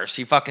 workhorse.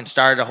 He fucking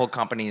started a whole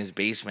company in his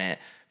basement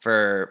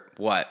for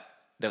what?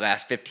 The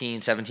last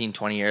 15, 17,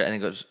 20 years. I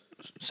think it was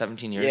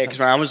 17 years. Yeah, because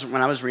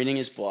when I was reading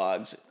his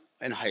blogs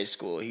in high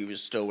school, he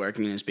was still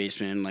working in his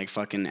basement in like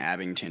fucking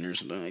Abington or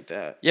something like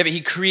that. Yeah, but he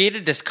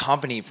created this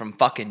company from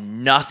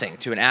fucking nothing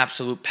to an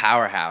absolute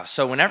powerhouse.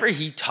 So whenever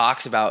he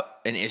talks about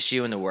an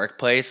issue in the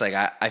workplace, like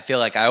I feel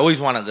like I always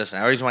want to listen.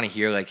 I always want to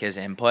hear like his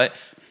input.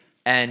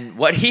 And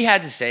what he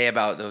had to say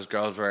about those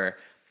girls were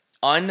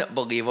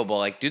unbelievable.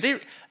 Like,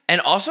 and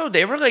also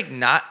they were like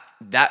not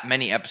that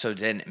many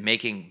episodes in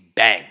making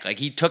bank. Like,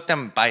 he took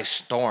them by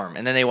storm,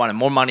 and then they wanted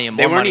more money and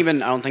more money. They weren't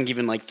even, I don't think,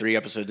 even like 3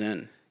 episodes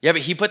in. Yeah,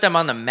 but he put them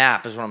on the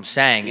map is what I'm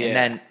saying. Yeah. And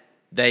then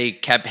they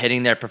kept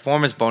hitting their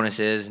performance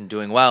bonuses and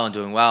doing well,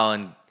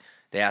 and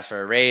they asked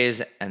for a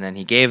raise, and then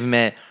he gave them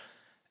it.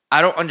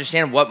 I don't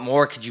understand what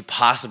more could you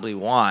possibly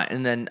want.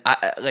 And then,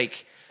 I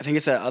think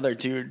it's that other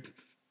dude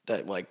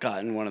that like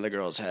got in one of the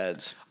girls'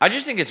 heads. I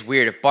just think it's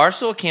weird. If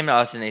Barstool came to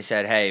us and they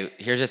said, hey,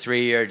 here's a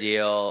 3-year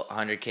deal,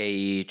 $100K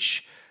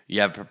each, you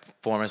have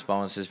performance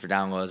bonuses for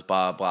downloads,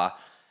 blah, blah.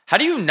 How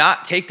do you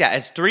not take that?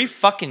 It's 3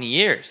 fucking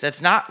years.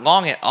 That's not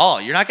long at all.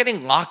 You're not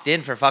getting locked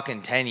in for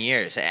fucking 10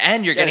 years.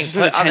 And you're getting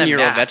put on a 10-year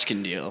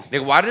Ovechkin deal.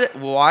 Like,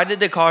 why did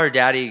the Call Her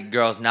Daddy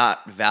girls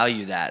not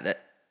value that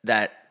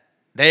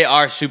they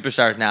are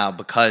superstars now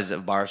because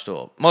of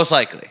Barstool? Most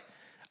likely.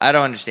 I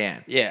don't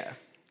understand. Yeah.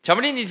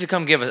 Somebody needs to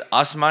come give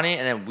us money,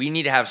 and then we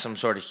need to have some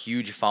sort of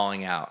huge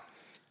falling out.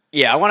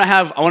 Yeah, I want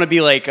to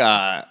be like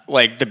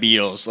the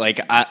Beatles. Like,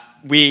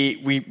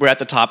 we were at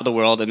the top of the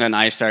world, and then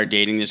I started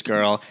dating this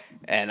girl,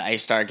 and I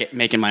started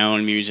making my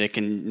own music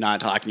and not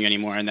talking to you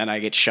anymore, and then I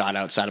get shot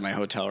outside of my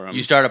hotel room.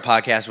 You start a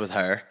podcast with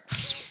her.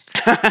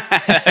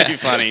 That'd be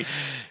funny.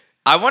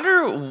 I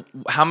wonder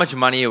how much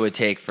money it would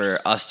take for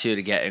us two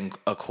to get in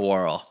a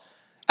quarrel.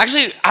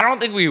 Actually, I don't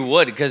think we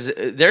would, because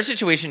their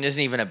situation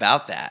isn't even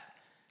about that.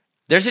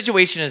 Their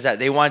situation is that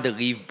they wanted to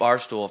leave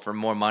Barstool for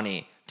more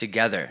money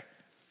together.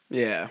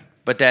 Yeah.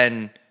 But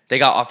then they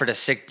got offered a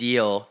sick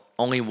deal.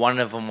 Only one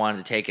of them wanted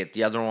to take it.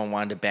 The other one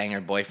wanted to bang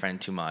her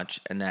boyfriend too much.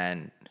 And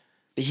then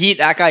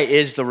that guy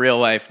is the real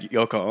life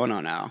Yoko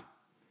Ono now.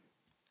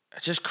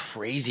 It's just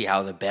crazy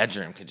how the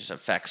bedroom could just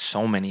affect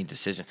so many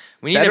decisions.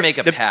 We need to make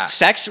a pact.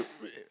 Sex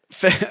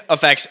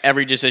affects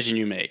every decision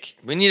you make.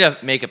 We need to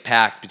make a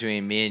pact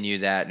between me and you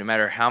that no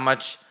matter how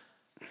much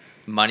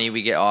money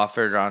we get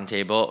offered on the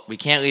table, we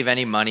can't leave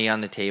any money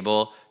on the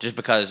table just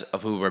because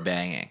of who we're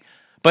banging.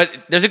 But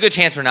there's a good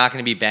chance we're not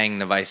going to be banging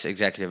the vice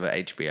executive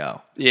at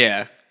HBO.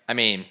 Yeah. I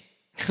mean,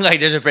 like,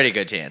 there's a pretty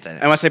good chance.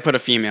 Unless they put a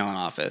female in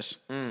office.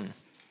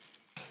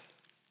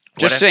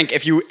 Just think,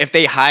 if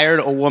they hired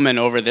a woman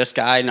over this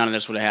guy, none of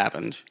this would have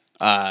happened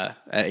at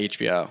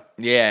HBO.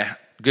 Yeah.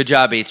 Good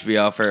job,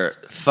 HBO, for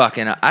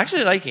fucking... I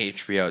actually like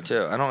HBO,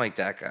 too. I don't like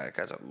that guy. That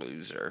guy's a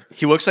loser.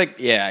 He looks like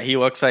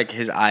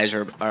his eyes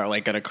are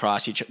like going to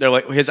cross each other. They're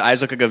like, his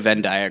eyes look like a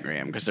Venn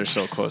diagram because they're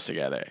so close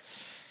together.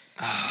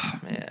 Oh,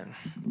 man.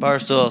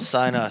 Barstool,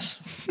 sign us.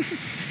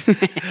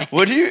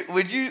 What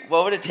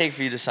would it take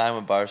for you to sign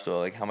with Barstool?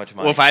 Like, how much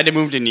money? Well, if I had to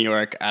move to New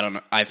York, I don't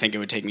know. I think it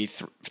would take me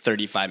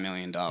 $35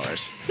 million.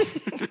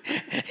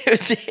 It would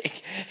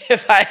take,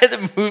 if I had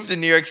to move to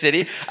New York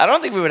City, I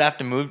don't think we would have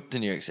to move to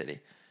New York City.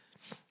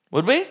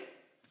 Would we?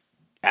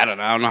 I don't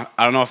know.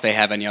 I don't know if they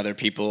have any other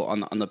people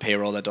on the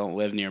payroll that don't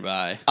live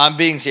nearby. I'm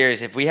being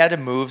serious. If we had to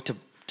move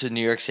to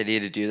New York City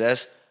to do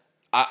this,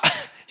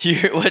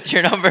 what's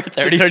your number?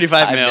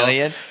 35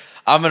 million?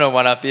 I'm going to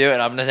one-up you,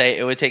 and I'm going to say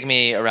it would take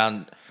me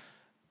around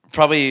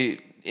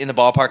Probably in the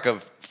ballpark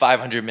of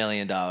 $500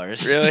 million.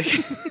 Really?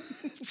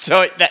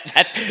 So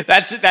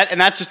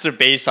that's just their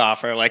base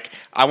offer. Like,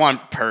 I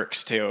want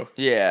perks too.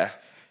 Yeah.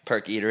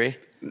 Perk Eatery.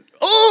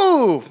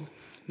 Oh,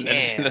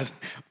 Damn.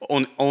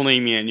 Only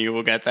me and you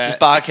will get This that.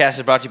 podcast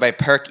is brought to you by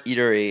Perk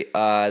Eatery,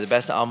 the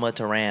best omelets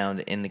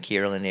around in the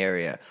Kierland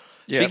area.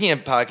 Yeah. Speaking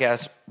of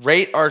podcasts,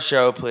 rate our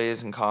show,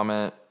 please, and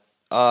comment.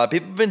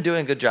 People have been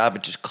doing a good job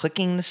of just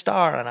clicking the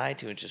star on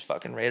iTunes. Just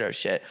fucking rate our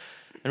shit.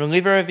 And we'll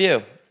leave a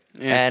review.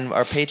 Yeah. And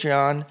our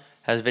Patreon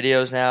has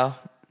videos now,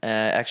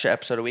 extra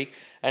episode a week.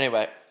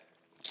 Anyway,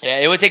 yeah,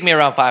 it would take me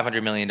around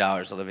 $500 million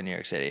to live in New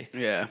York City.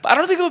 Yeah. But I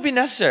don't think it would be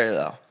necessary,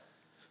 though.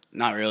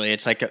 Not really.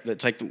 It's like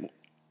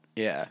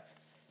yeah.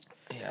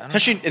 Yeah,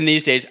 Especially in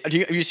these days,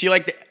 do you see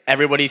like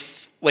everybody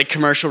like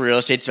commercial real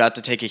estate's about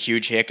to take a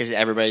huge hit because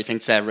everybody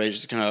thinks that everybody's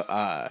just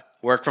gonna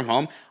work from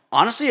home.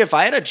 Honestly, if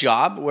I had a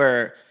job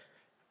where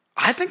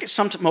I think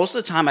most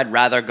of the time I'd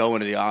rather go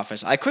into the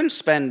office. I couldn't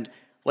spend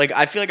like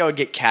I feel like I would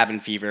get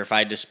cabin fever if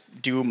I just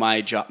do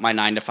my job, my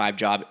 9 to 5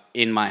 job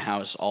in my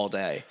house all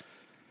day.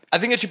 I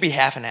think it should be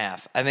half and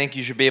half. I think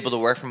you should be able to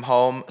work from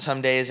home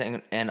some days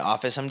and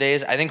office some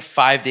days. I think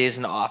 5 days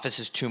in the office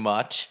is too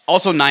much.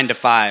 Also, 9 to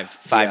 5,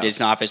 5 Yeah. days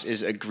in office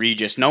is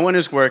egregious. No one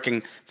is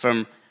working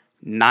from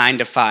 9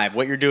 to 5.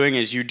 What you're doing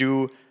is you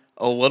do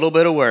a little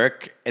bit of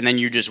work, and then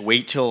you just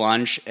wait till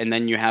lunch, and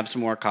then you have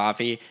some more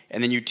coffee,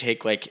 and then you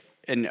take like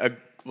a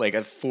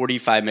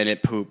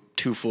 45-minute poop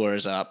 2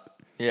 floors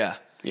up. Yeah.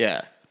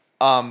 Yeah.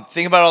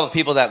 Think about all the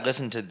people that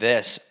listen to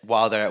this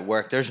while they're at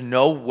work. There's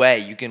no way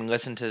you can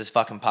listen to this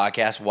fucking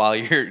podcast while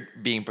you're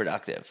being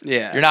productive.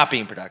 Yeah. You're not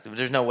being productive.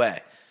 There's no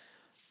way.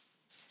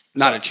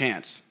 Not a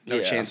chance. No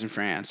Yeah. chance in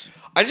France.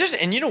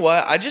 And you know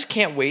what? I just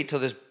can't wait till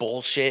this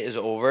bullshit is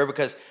over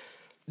because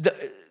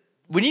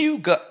when you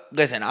go,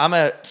 listen, I'm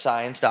a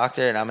science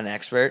doctor and I'm an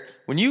expert.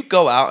 When you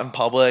go out in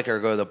public or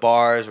go to the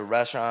bars or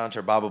restaurants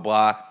or blah, blah,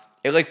 blah,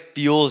 it like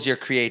fuels your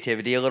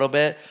creativity a little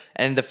bit.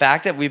 And the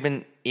fact that we've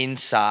been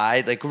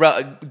inside, like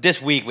this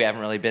week we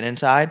haven't really been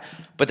inside,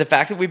 but the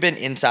fact that we've been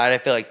inside, I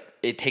feel like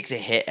it takes a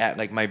hit at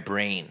like my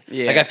brain.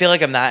 Yeah. Like I feel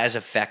like I'm not as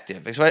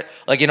effective.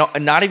 Like, you know,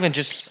 not even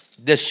just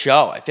this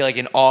show. I feel like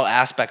in all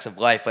aspects of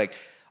life, like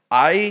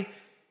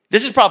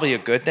this is probably a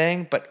good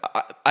thing, but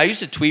I used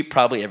to tweet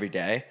probably every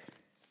day.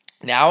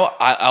 Now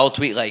I'll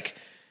tweet like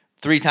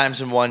 3 times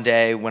in one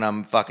day when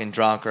I'm fucking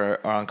drunk or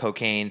on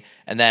cocaine,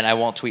 and then I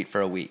won't tweet for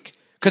a week.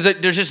 Because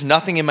there's just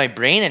nothing in my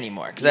brain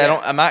anymore.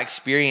 Because I'm not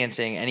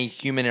experiencing any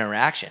human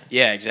interaction.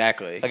 Yeah,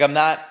 exactly. Like I'm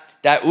not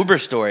that Uber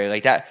story.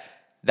 Like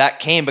that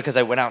came because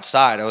I went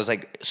outside. I was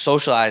like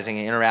socializing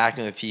and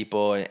interacting with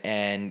people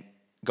and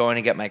going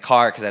to get my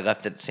car because I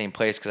left it at the same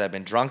place because I've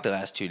been drunk the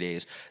last 2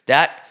 days.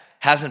 That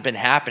hasn't been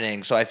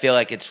happening. So I feel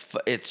like it's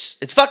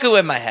fucking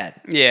with my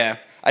head. Yeah.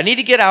 I need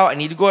to get out. I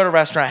need to go to a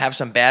restaurant, have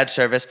some bad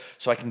service,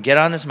 so I can get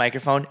on this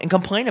microphone and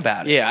complain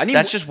about it. Yeah,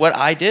 that's just what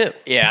I do.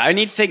 Yeah, I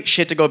need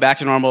shit to go back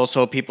to normal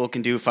so people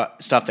can do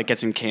stuff that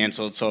gets them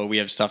canceled. So we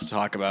have stuff to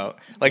talk about.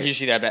 Like you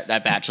see that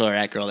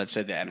Bachelorette girl that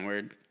said the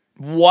N-word.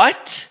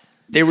 What?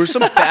 There was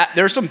some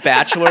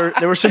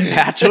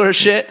bachelor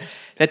shit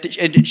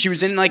and she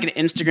was in like an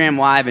Instagram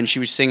live and she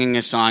was singing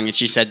a song and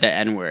she said the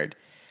N-word.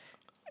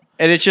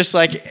 And it's just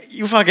like,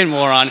 you fucking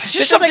moron. It's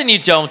just something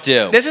you don't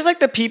do. This is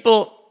like the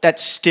people that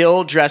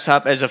still dress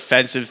up as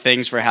offensive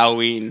things for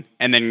Halloween,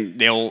 and then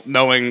they'll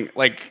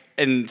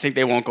and think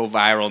they won't go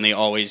viral, and they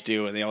always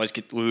do, and they always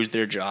lose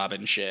their job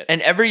and shit.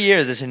 And every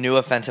year there's a new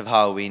offensive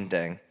Halloween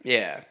thing.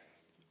 Yeah,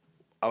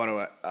 I want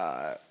to.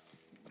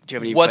 Do you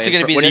have any? What's it plans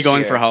gonna be What are you this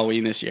going year? for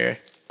Halloween this year?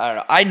 I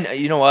don't know.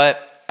 You know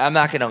what? I'm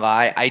not gonna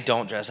lie. I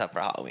don't dress up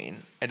for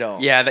Halloween. I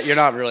don't. Yeah, you're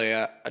not really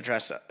a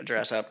dress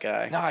up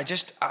guy. No, I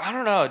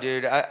don't know,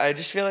 dude. I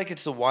just feel like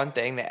it's the one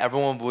thing that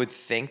everyone would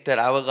think that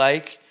I would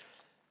like.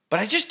 But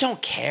I just don't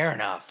care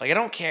enough. Like, I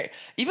don't care.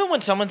 Even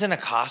when someone's in a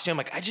costume,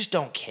 like, I just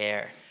don't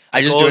care.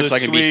 I just Like, do oh, it so I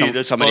that's can be sweet,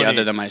 that's somebody funny.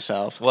 other than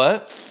myself.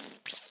 What?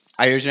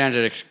 I usually have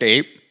to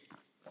escape,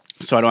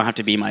 so I don't have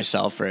to be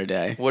myself for a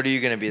day. What are you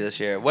going to be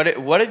this year? What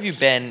have you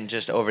been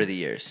just over the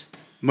years?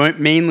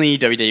 Mainly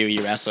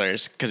WWE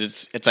wrestlers, because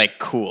it's like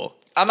cool.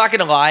 I'm not going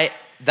to lie.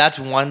 That's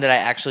one that I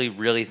actually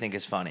really think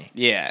is funny.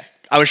 Yeah,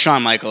 I was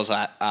Shawn Michaels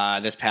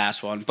this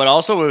past one, but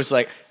also it was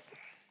like,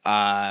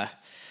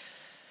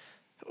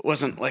 it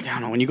wasn't like, I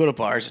don't know, when you go to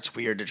bars, it's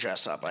weird to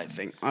dress up. I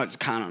think it's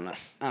kind of.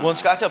 Well, in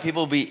Scottsdale,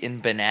 people will be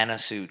in banana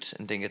suits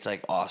and think it's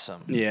like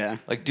awesome. Yeah.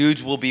 Like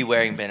dudes will be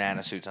wearing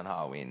banana suits on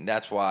Halloween.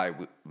 That's why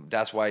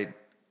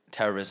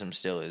terrorism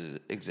still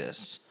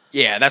exists.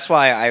 Yeah, that's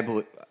why I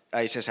believe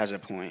ISIS has a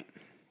point.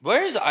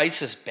 Where's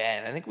ISIS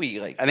been? I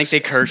think they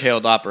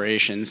curtailed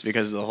operations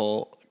because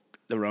of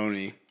the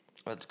Roni.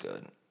 That's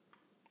good.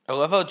 I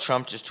love how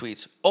Trump just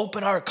tweets,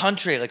 "Open our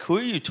country." Like, who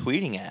are you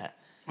tweeting at?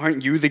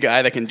 Aren't you the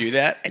guy that can do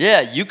that?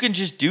 Yeah, you can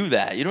just do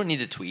that. You don't need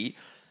to tweet.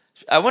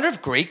 I wonder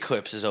if Great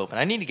Clips is open.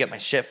 I need to get my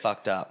shit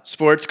fucked up.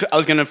 I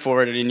was gonna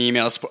forward an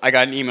email. I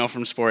got an email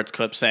from Sports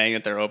Clips saying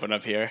that they're open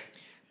up here.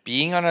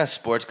 Being on a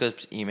Sports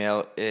Clips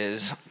email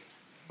is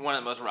one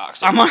of the most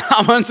rockstar.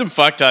 I'm on some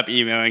fucked up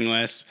emailing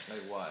lists.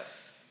 Like what?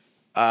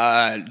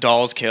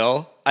 Dolls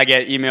Kill. I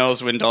get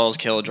emails when Dolls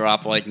Kill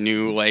drop like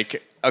new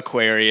like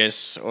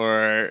Aquarius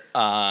or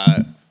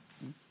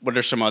what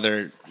are some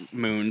other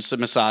moons? The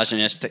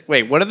misogynistic.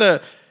 Wait, what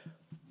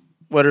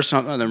are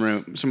some other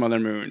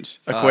moons?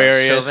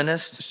 Aquarius,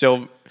 chauvinist,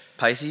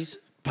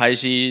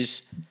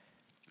 Pisces,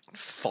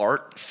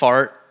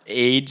 fart,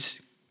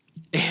 AIDS.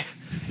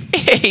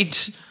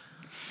 AIDS.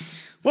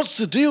 What's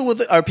the deal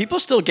with it? Are people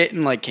still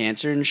getting like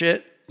cancer and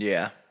shit?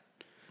 Yeah,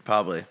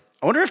 probably.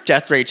 I wonder if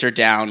death rates are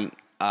down.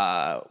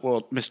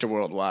 Mr.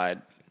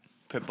 Worldwide,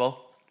 Pitbull.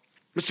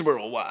 Mr.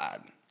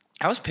 Worldwide.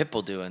 How's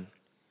Pitbull doing?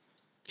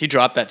 He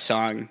dropped that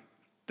song,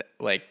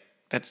 like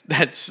that's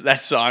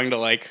that song to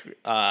like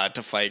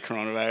to fight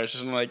coronavirus or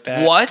something like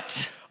that.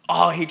 What?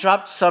 Oh, he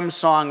dropped some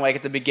song like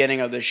at the beginning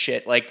of this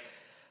shit, like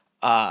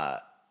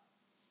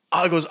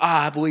it goes,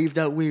 I believe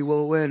that we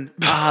will win.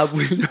 I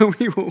believe that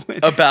we will win.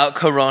 About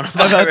coronavirus.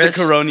 About the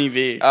Corona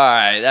V. All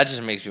right, that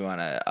just makes me want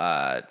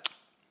to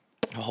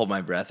hold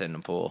my breath in the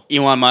pool.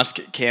 Elon Musk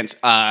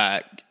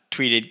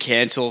tweeted,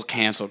 cancel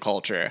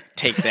culture.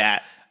 Take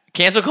that.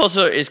 Cancel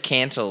culture is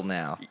canceled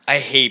now. I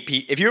hate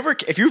If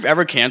you've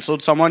ever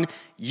canceled someone,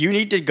 you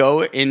need to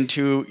go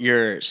into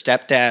your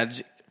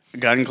stepdad's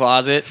gun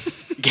closet,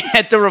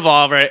 get the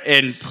revolver,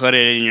 and put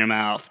it in your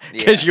mouth.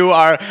 Because you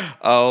are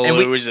a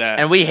loser.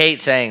 And we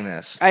hate saying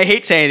this. I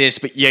hate saying this,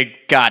 but you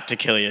got to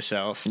kill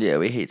yourself. Yeah,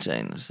 we hate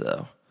saying this,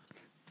 though.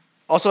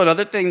 Also,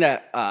 another thing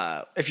that,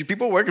 if you're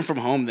people working from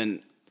home,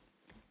 then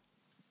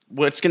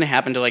what's going to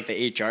happen to, like,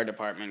 the HR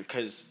department?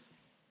 Because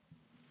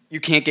you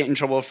can't get in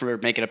trouble for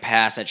making a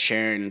pass at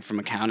Sharon from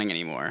accounting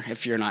anymore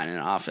if you're not in an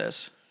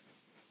office.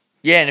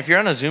 Yeah, and if you're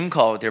on a Zoom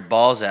call with your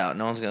balls out,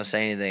 no one's going to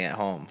say anything at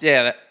home.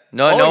 Yeah.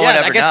 No one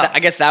ever knows. I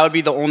guess that would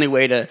be the only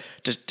way to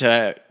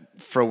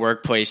for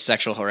workplace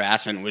sexual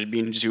harassment would be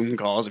in Zoom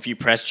calls if you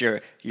pressed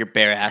your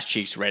bare ass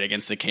cheeks right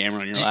against the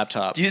camera on your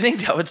laptop. Do you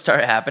think that would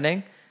start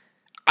happening?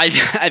 I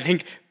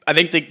think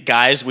the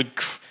guys would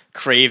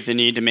crave the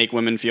need to make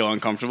women feel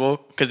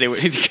uncomfortable because that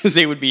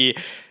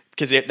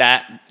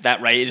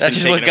right is that's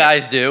just what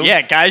guys do.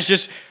 Yeah, guys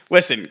just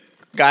listen.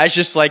 Guys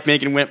just like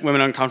making women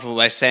uncomfortable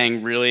by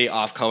saying really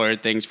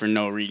off-colored things for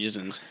no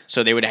reasons.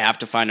 So they would have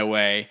to find a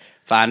way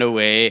to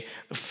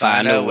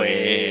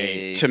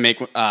make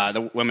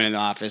the women in the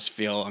office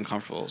feel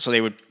uncomfortable. So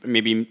they would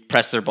maybe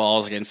press their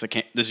balls against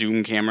the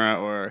Zoom camera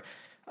or,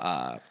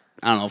 I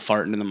don't know,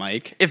 fart into the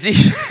mic.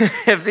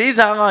 If these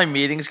online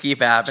meetings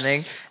keep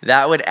happening,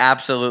 that would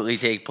absolutely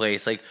take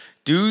place. Like,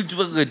 dudes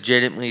would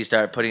legitimately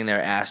start putting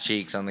their ass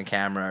cheeks on the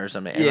camera or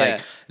something. And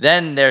yeah.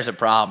 Then there's a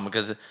problem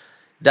because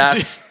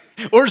that's...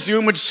 Or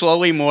Zoom would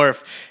slowly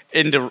morph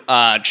into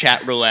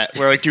chat roulette,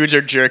 where like dudes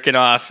are jerking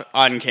off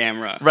on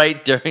camera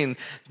right during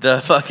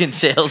the fucking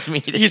sales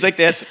meeting. He's like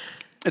this.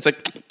 It's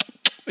like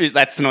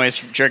that's the noise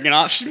from jerking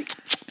off.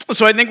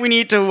 So I think we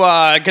need to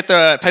get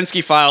the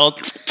Penske file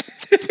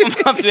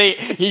update.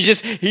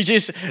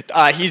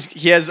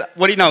 He has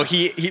what do you know?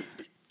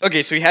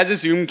 Okay, so he has a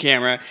Zoom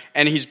camera,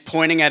 and he's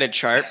pointing at a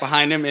chart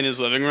behind him in his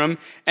living room,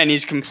 and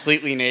he's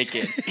completely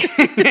naked.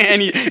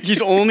 And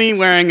he's only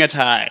wearing a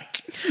tie.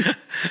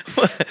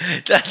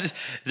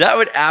 That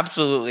would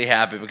absolutely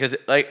happen, because,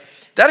 like,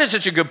 that is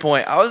such a good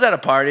point. I was at a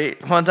party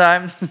one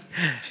time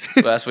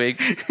last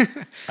week.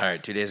 All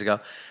right, 2 days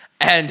ago.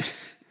 And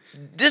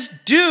this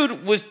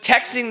dude was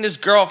texting this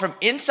girl from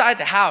inside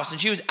the house, and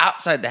she was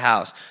outside the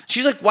house.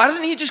 She's like, why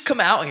doesn't he just come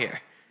out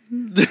here?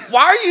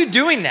 Why are you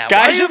doing that? Guys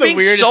Why are you are the being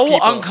weirdest so people.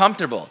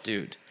 uncomfortable,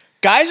 dude?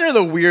 Guys are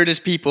the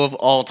weirdest people of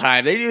all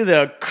time. They do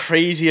the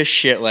craziest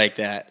shit like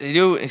that. They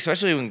do,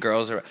 especially when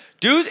girls are...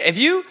 Dude, if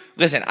you...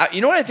 Listen,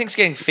 you know what I think is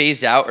getting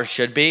phased out or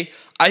should be?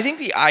 I think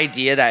the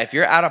idea that if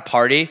you're at a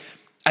party,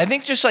 I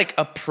think just, like,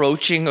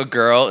 approaching a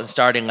girl and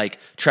starting, like,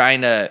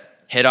 trying to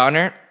hit on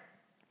her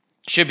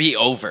should be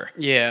over.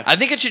 Yeah. I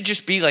think it should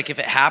just be, like, if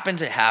it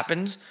happens, it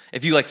happens.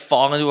 If you, like,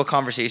 fall into a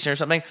conversation or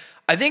something.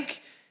 I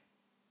think...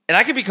 And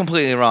I could be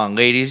completely wrong.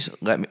 Ladies,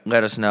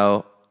 let us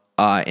know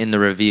in the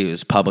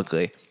reviews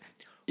publicly.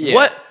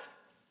 Yeah.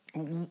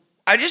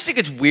 I just think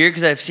it's weird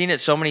because I've seen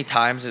it so many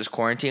times this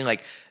quarantine.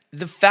 Like,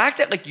 the fact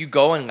that, like, you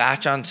go and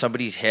latch on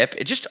somebody's hip,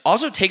 it just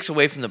also takes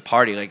away from the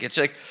party. Like, it's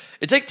like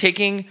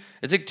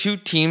two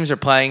teams are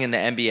playing in the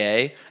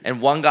NBA,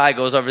 and one guy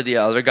goes over to the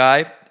other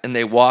guy, and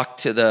they walk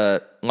to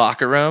the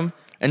locker room,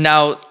 and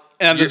now...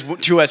 And there's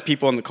two less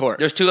people in the court.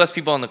 There's two less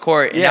people in the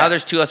court, and now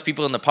there's two less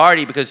people in the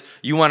party because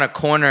you want to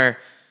corner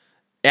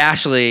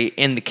Ashley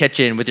in the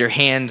kitchen with your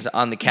hands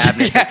on the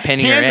cabinets, like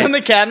pinning her in. Hands on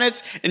the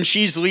cabinets, and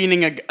she's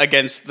leaning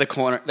against the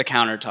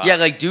countertop. Yeah,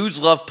 like dudes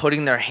love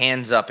putting their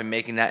hands up and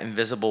making that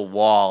invisible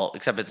wall,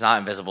 except it's not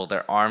invisible.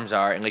 Their arms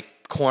are, and like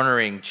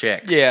cornering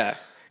chicks. Yeah.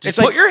 Just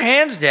put your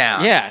hands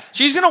down. Yeah.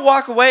 She's going to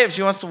walk away if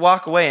she wants to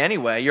walk away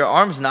anyway. Your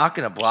arm's not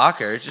going to block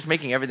her. It's just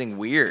making everything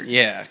weird.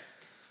 Yeah.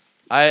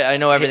 I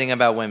know everything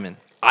about women.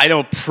 I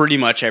know pretty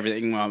much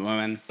everything about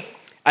women.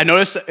 I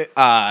noticed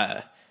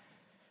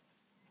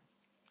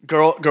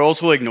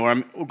girls will ignore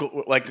me,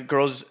 like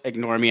girls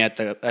ignore me at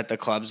the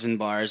clubs and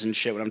bars and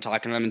shit when I'm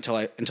talking to them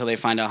until they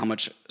find out how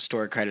much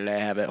store credit I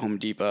have at Home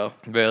Depot.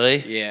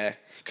 Really? Yeah.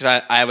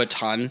 because I have a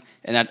ton,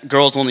 and that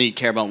girls only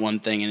care about one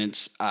thing, and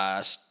it's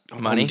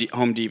Money?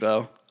 Home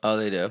Depot. Oh,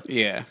 they do.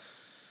 Yeah.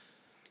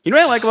 You know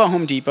what I like about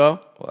Home Depot?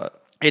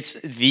 What? It's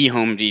the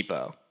Home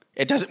Depot.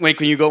 It doesn't like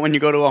when you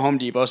go to a Home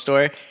Depot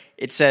store,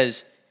 it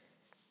says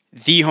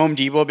the Home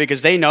Depot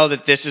because they know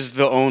that this is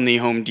the only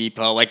Home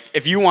Depot. Like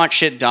if you want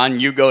shit done,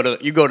 you go to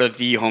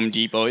the Home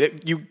Depot.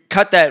 You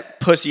cut that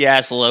pussy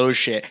ass Lowe's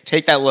shit.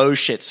 Take that Lowe's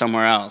shit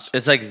somewhere else.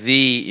 It's like the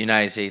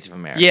United States of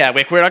America. Yeah,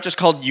 like we're not just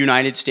called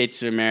United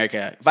States of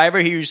America. If I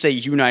ever hear you say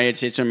United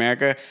States of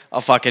America,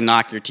 I'll fucking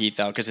knock your teeth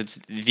out because it's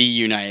the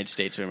United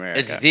States of America.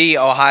 It's the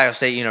Ohio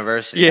State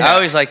University. Yeah. I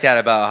always like that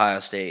about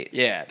Ohio State.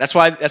 Yeah, that's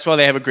why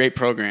they have a great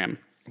program.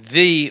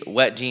 The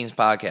Wet Jeans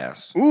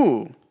Podcast.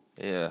 Ooh.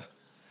 Yeah.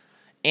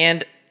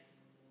 And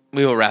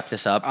we will wrap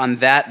this up. On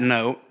that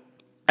note,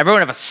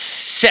 Everyone have a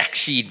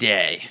sexy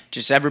day.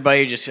 just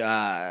everybody just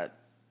hang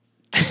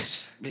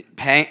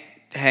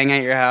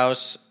at your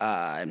house,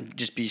 and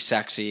just be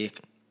sexy.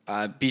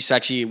 Be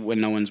sexy when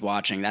no one's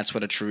watching. That's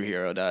what a true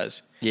hero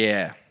does.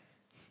 Yeah.